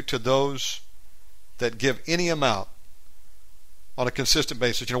thank you to those that give any amount on a consistent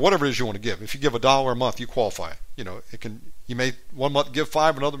basis, whatever it is you want to give. If you give $1 a month, you qualify. You may one month give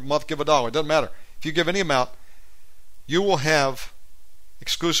 $5, another month give $1. It doesn't matter. If you give any amount, you will have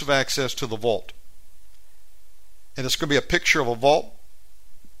exclusive access to the vault. And it's going to be a picture of a vault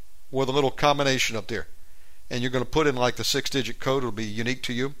with a little combination up there. And you're going to put in like the 6-digit code. It'll be unique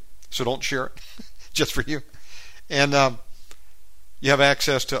to you. So don't share it. Just for you. And you have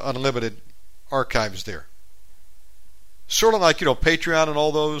access to unlimited archives there. Sort of like, Patreon and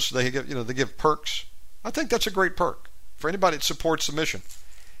all those. They give perks. I think that's a great perk for anybody that supports the mission.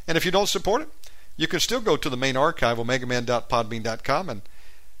 And if you don't support it, you can still go to the main archive, omegaman.podbean.com, and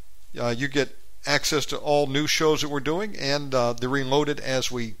you get access to all new shows that we're doing, and they're reloaded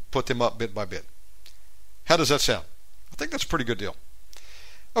as we put them up bit by bit. How does that sound? I think that's a pretty good deal.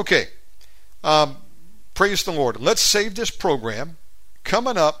 Okay. Praise the Lord. Let's save this program.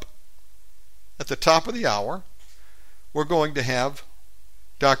 Coming up at the top of the hour, we're going to have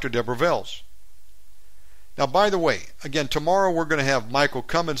Dr. Deborah Vels. Now, by the way, again, tomorrow we're going to have Michael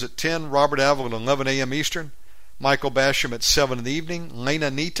Cummins at 10, Robert Avil at 11 a.m. Eastern, Michael Basham at 7 in the evening,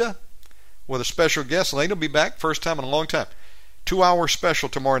 Lena Nita with a special guest. Lena will be back, first time in a long time. 2-hour special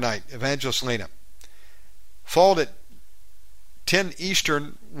tomorrow night, Evangelist Lena. Followed at 10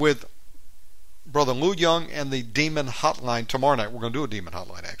 Eastern with Brother Lou Young and the Demon Hotline tomorrow night. We're going to do a Demon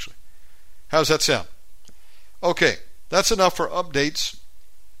Hotline, actually. How's that sound? Okay, that's enough for updates.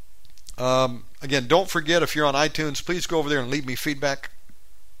 Again, don't forget, if you're on iTunes, please go over there and leave me feedback.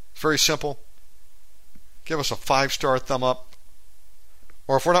 It's very simple. Give us a 5-star thumb up.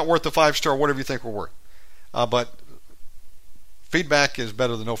 Or if we're not worth the 5-star, whatever you think we're worth. But feedback is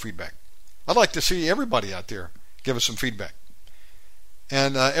better than no feedback. I'd like to see everybody out there give us some feedback.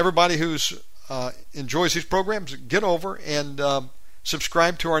 And everybody who's enjoys these programs, get over and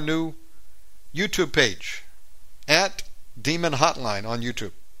subscribe to our new YouTube page at Demon Hotline on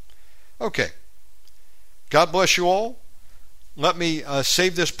YouTube. Okay. God bless you all. Let me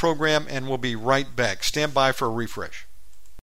save this program and we'll be right back. Stand by for a refresh.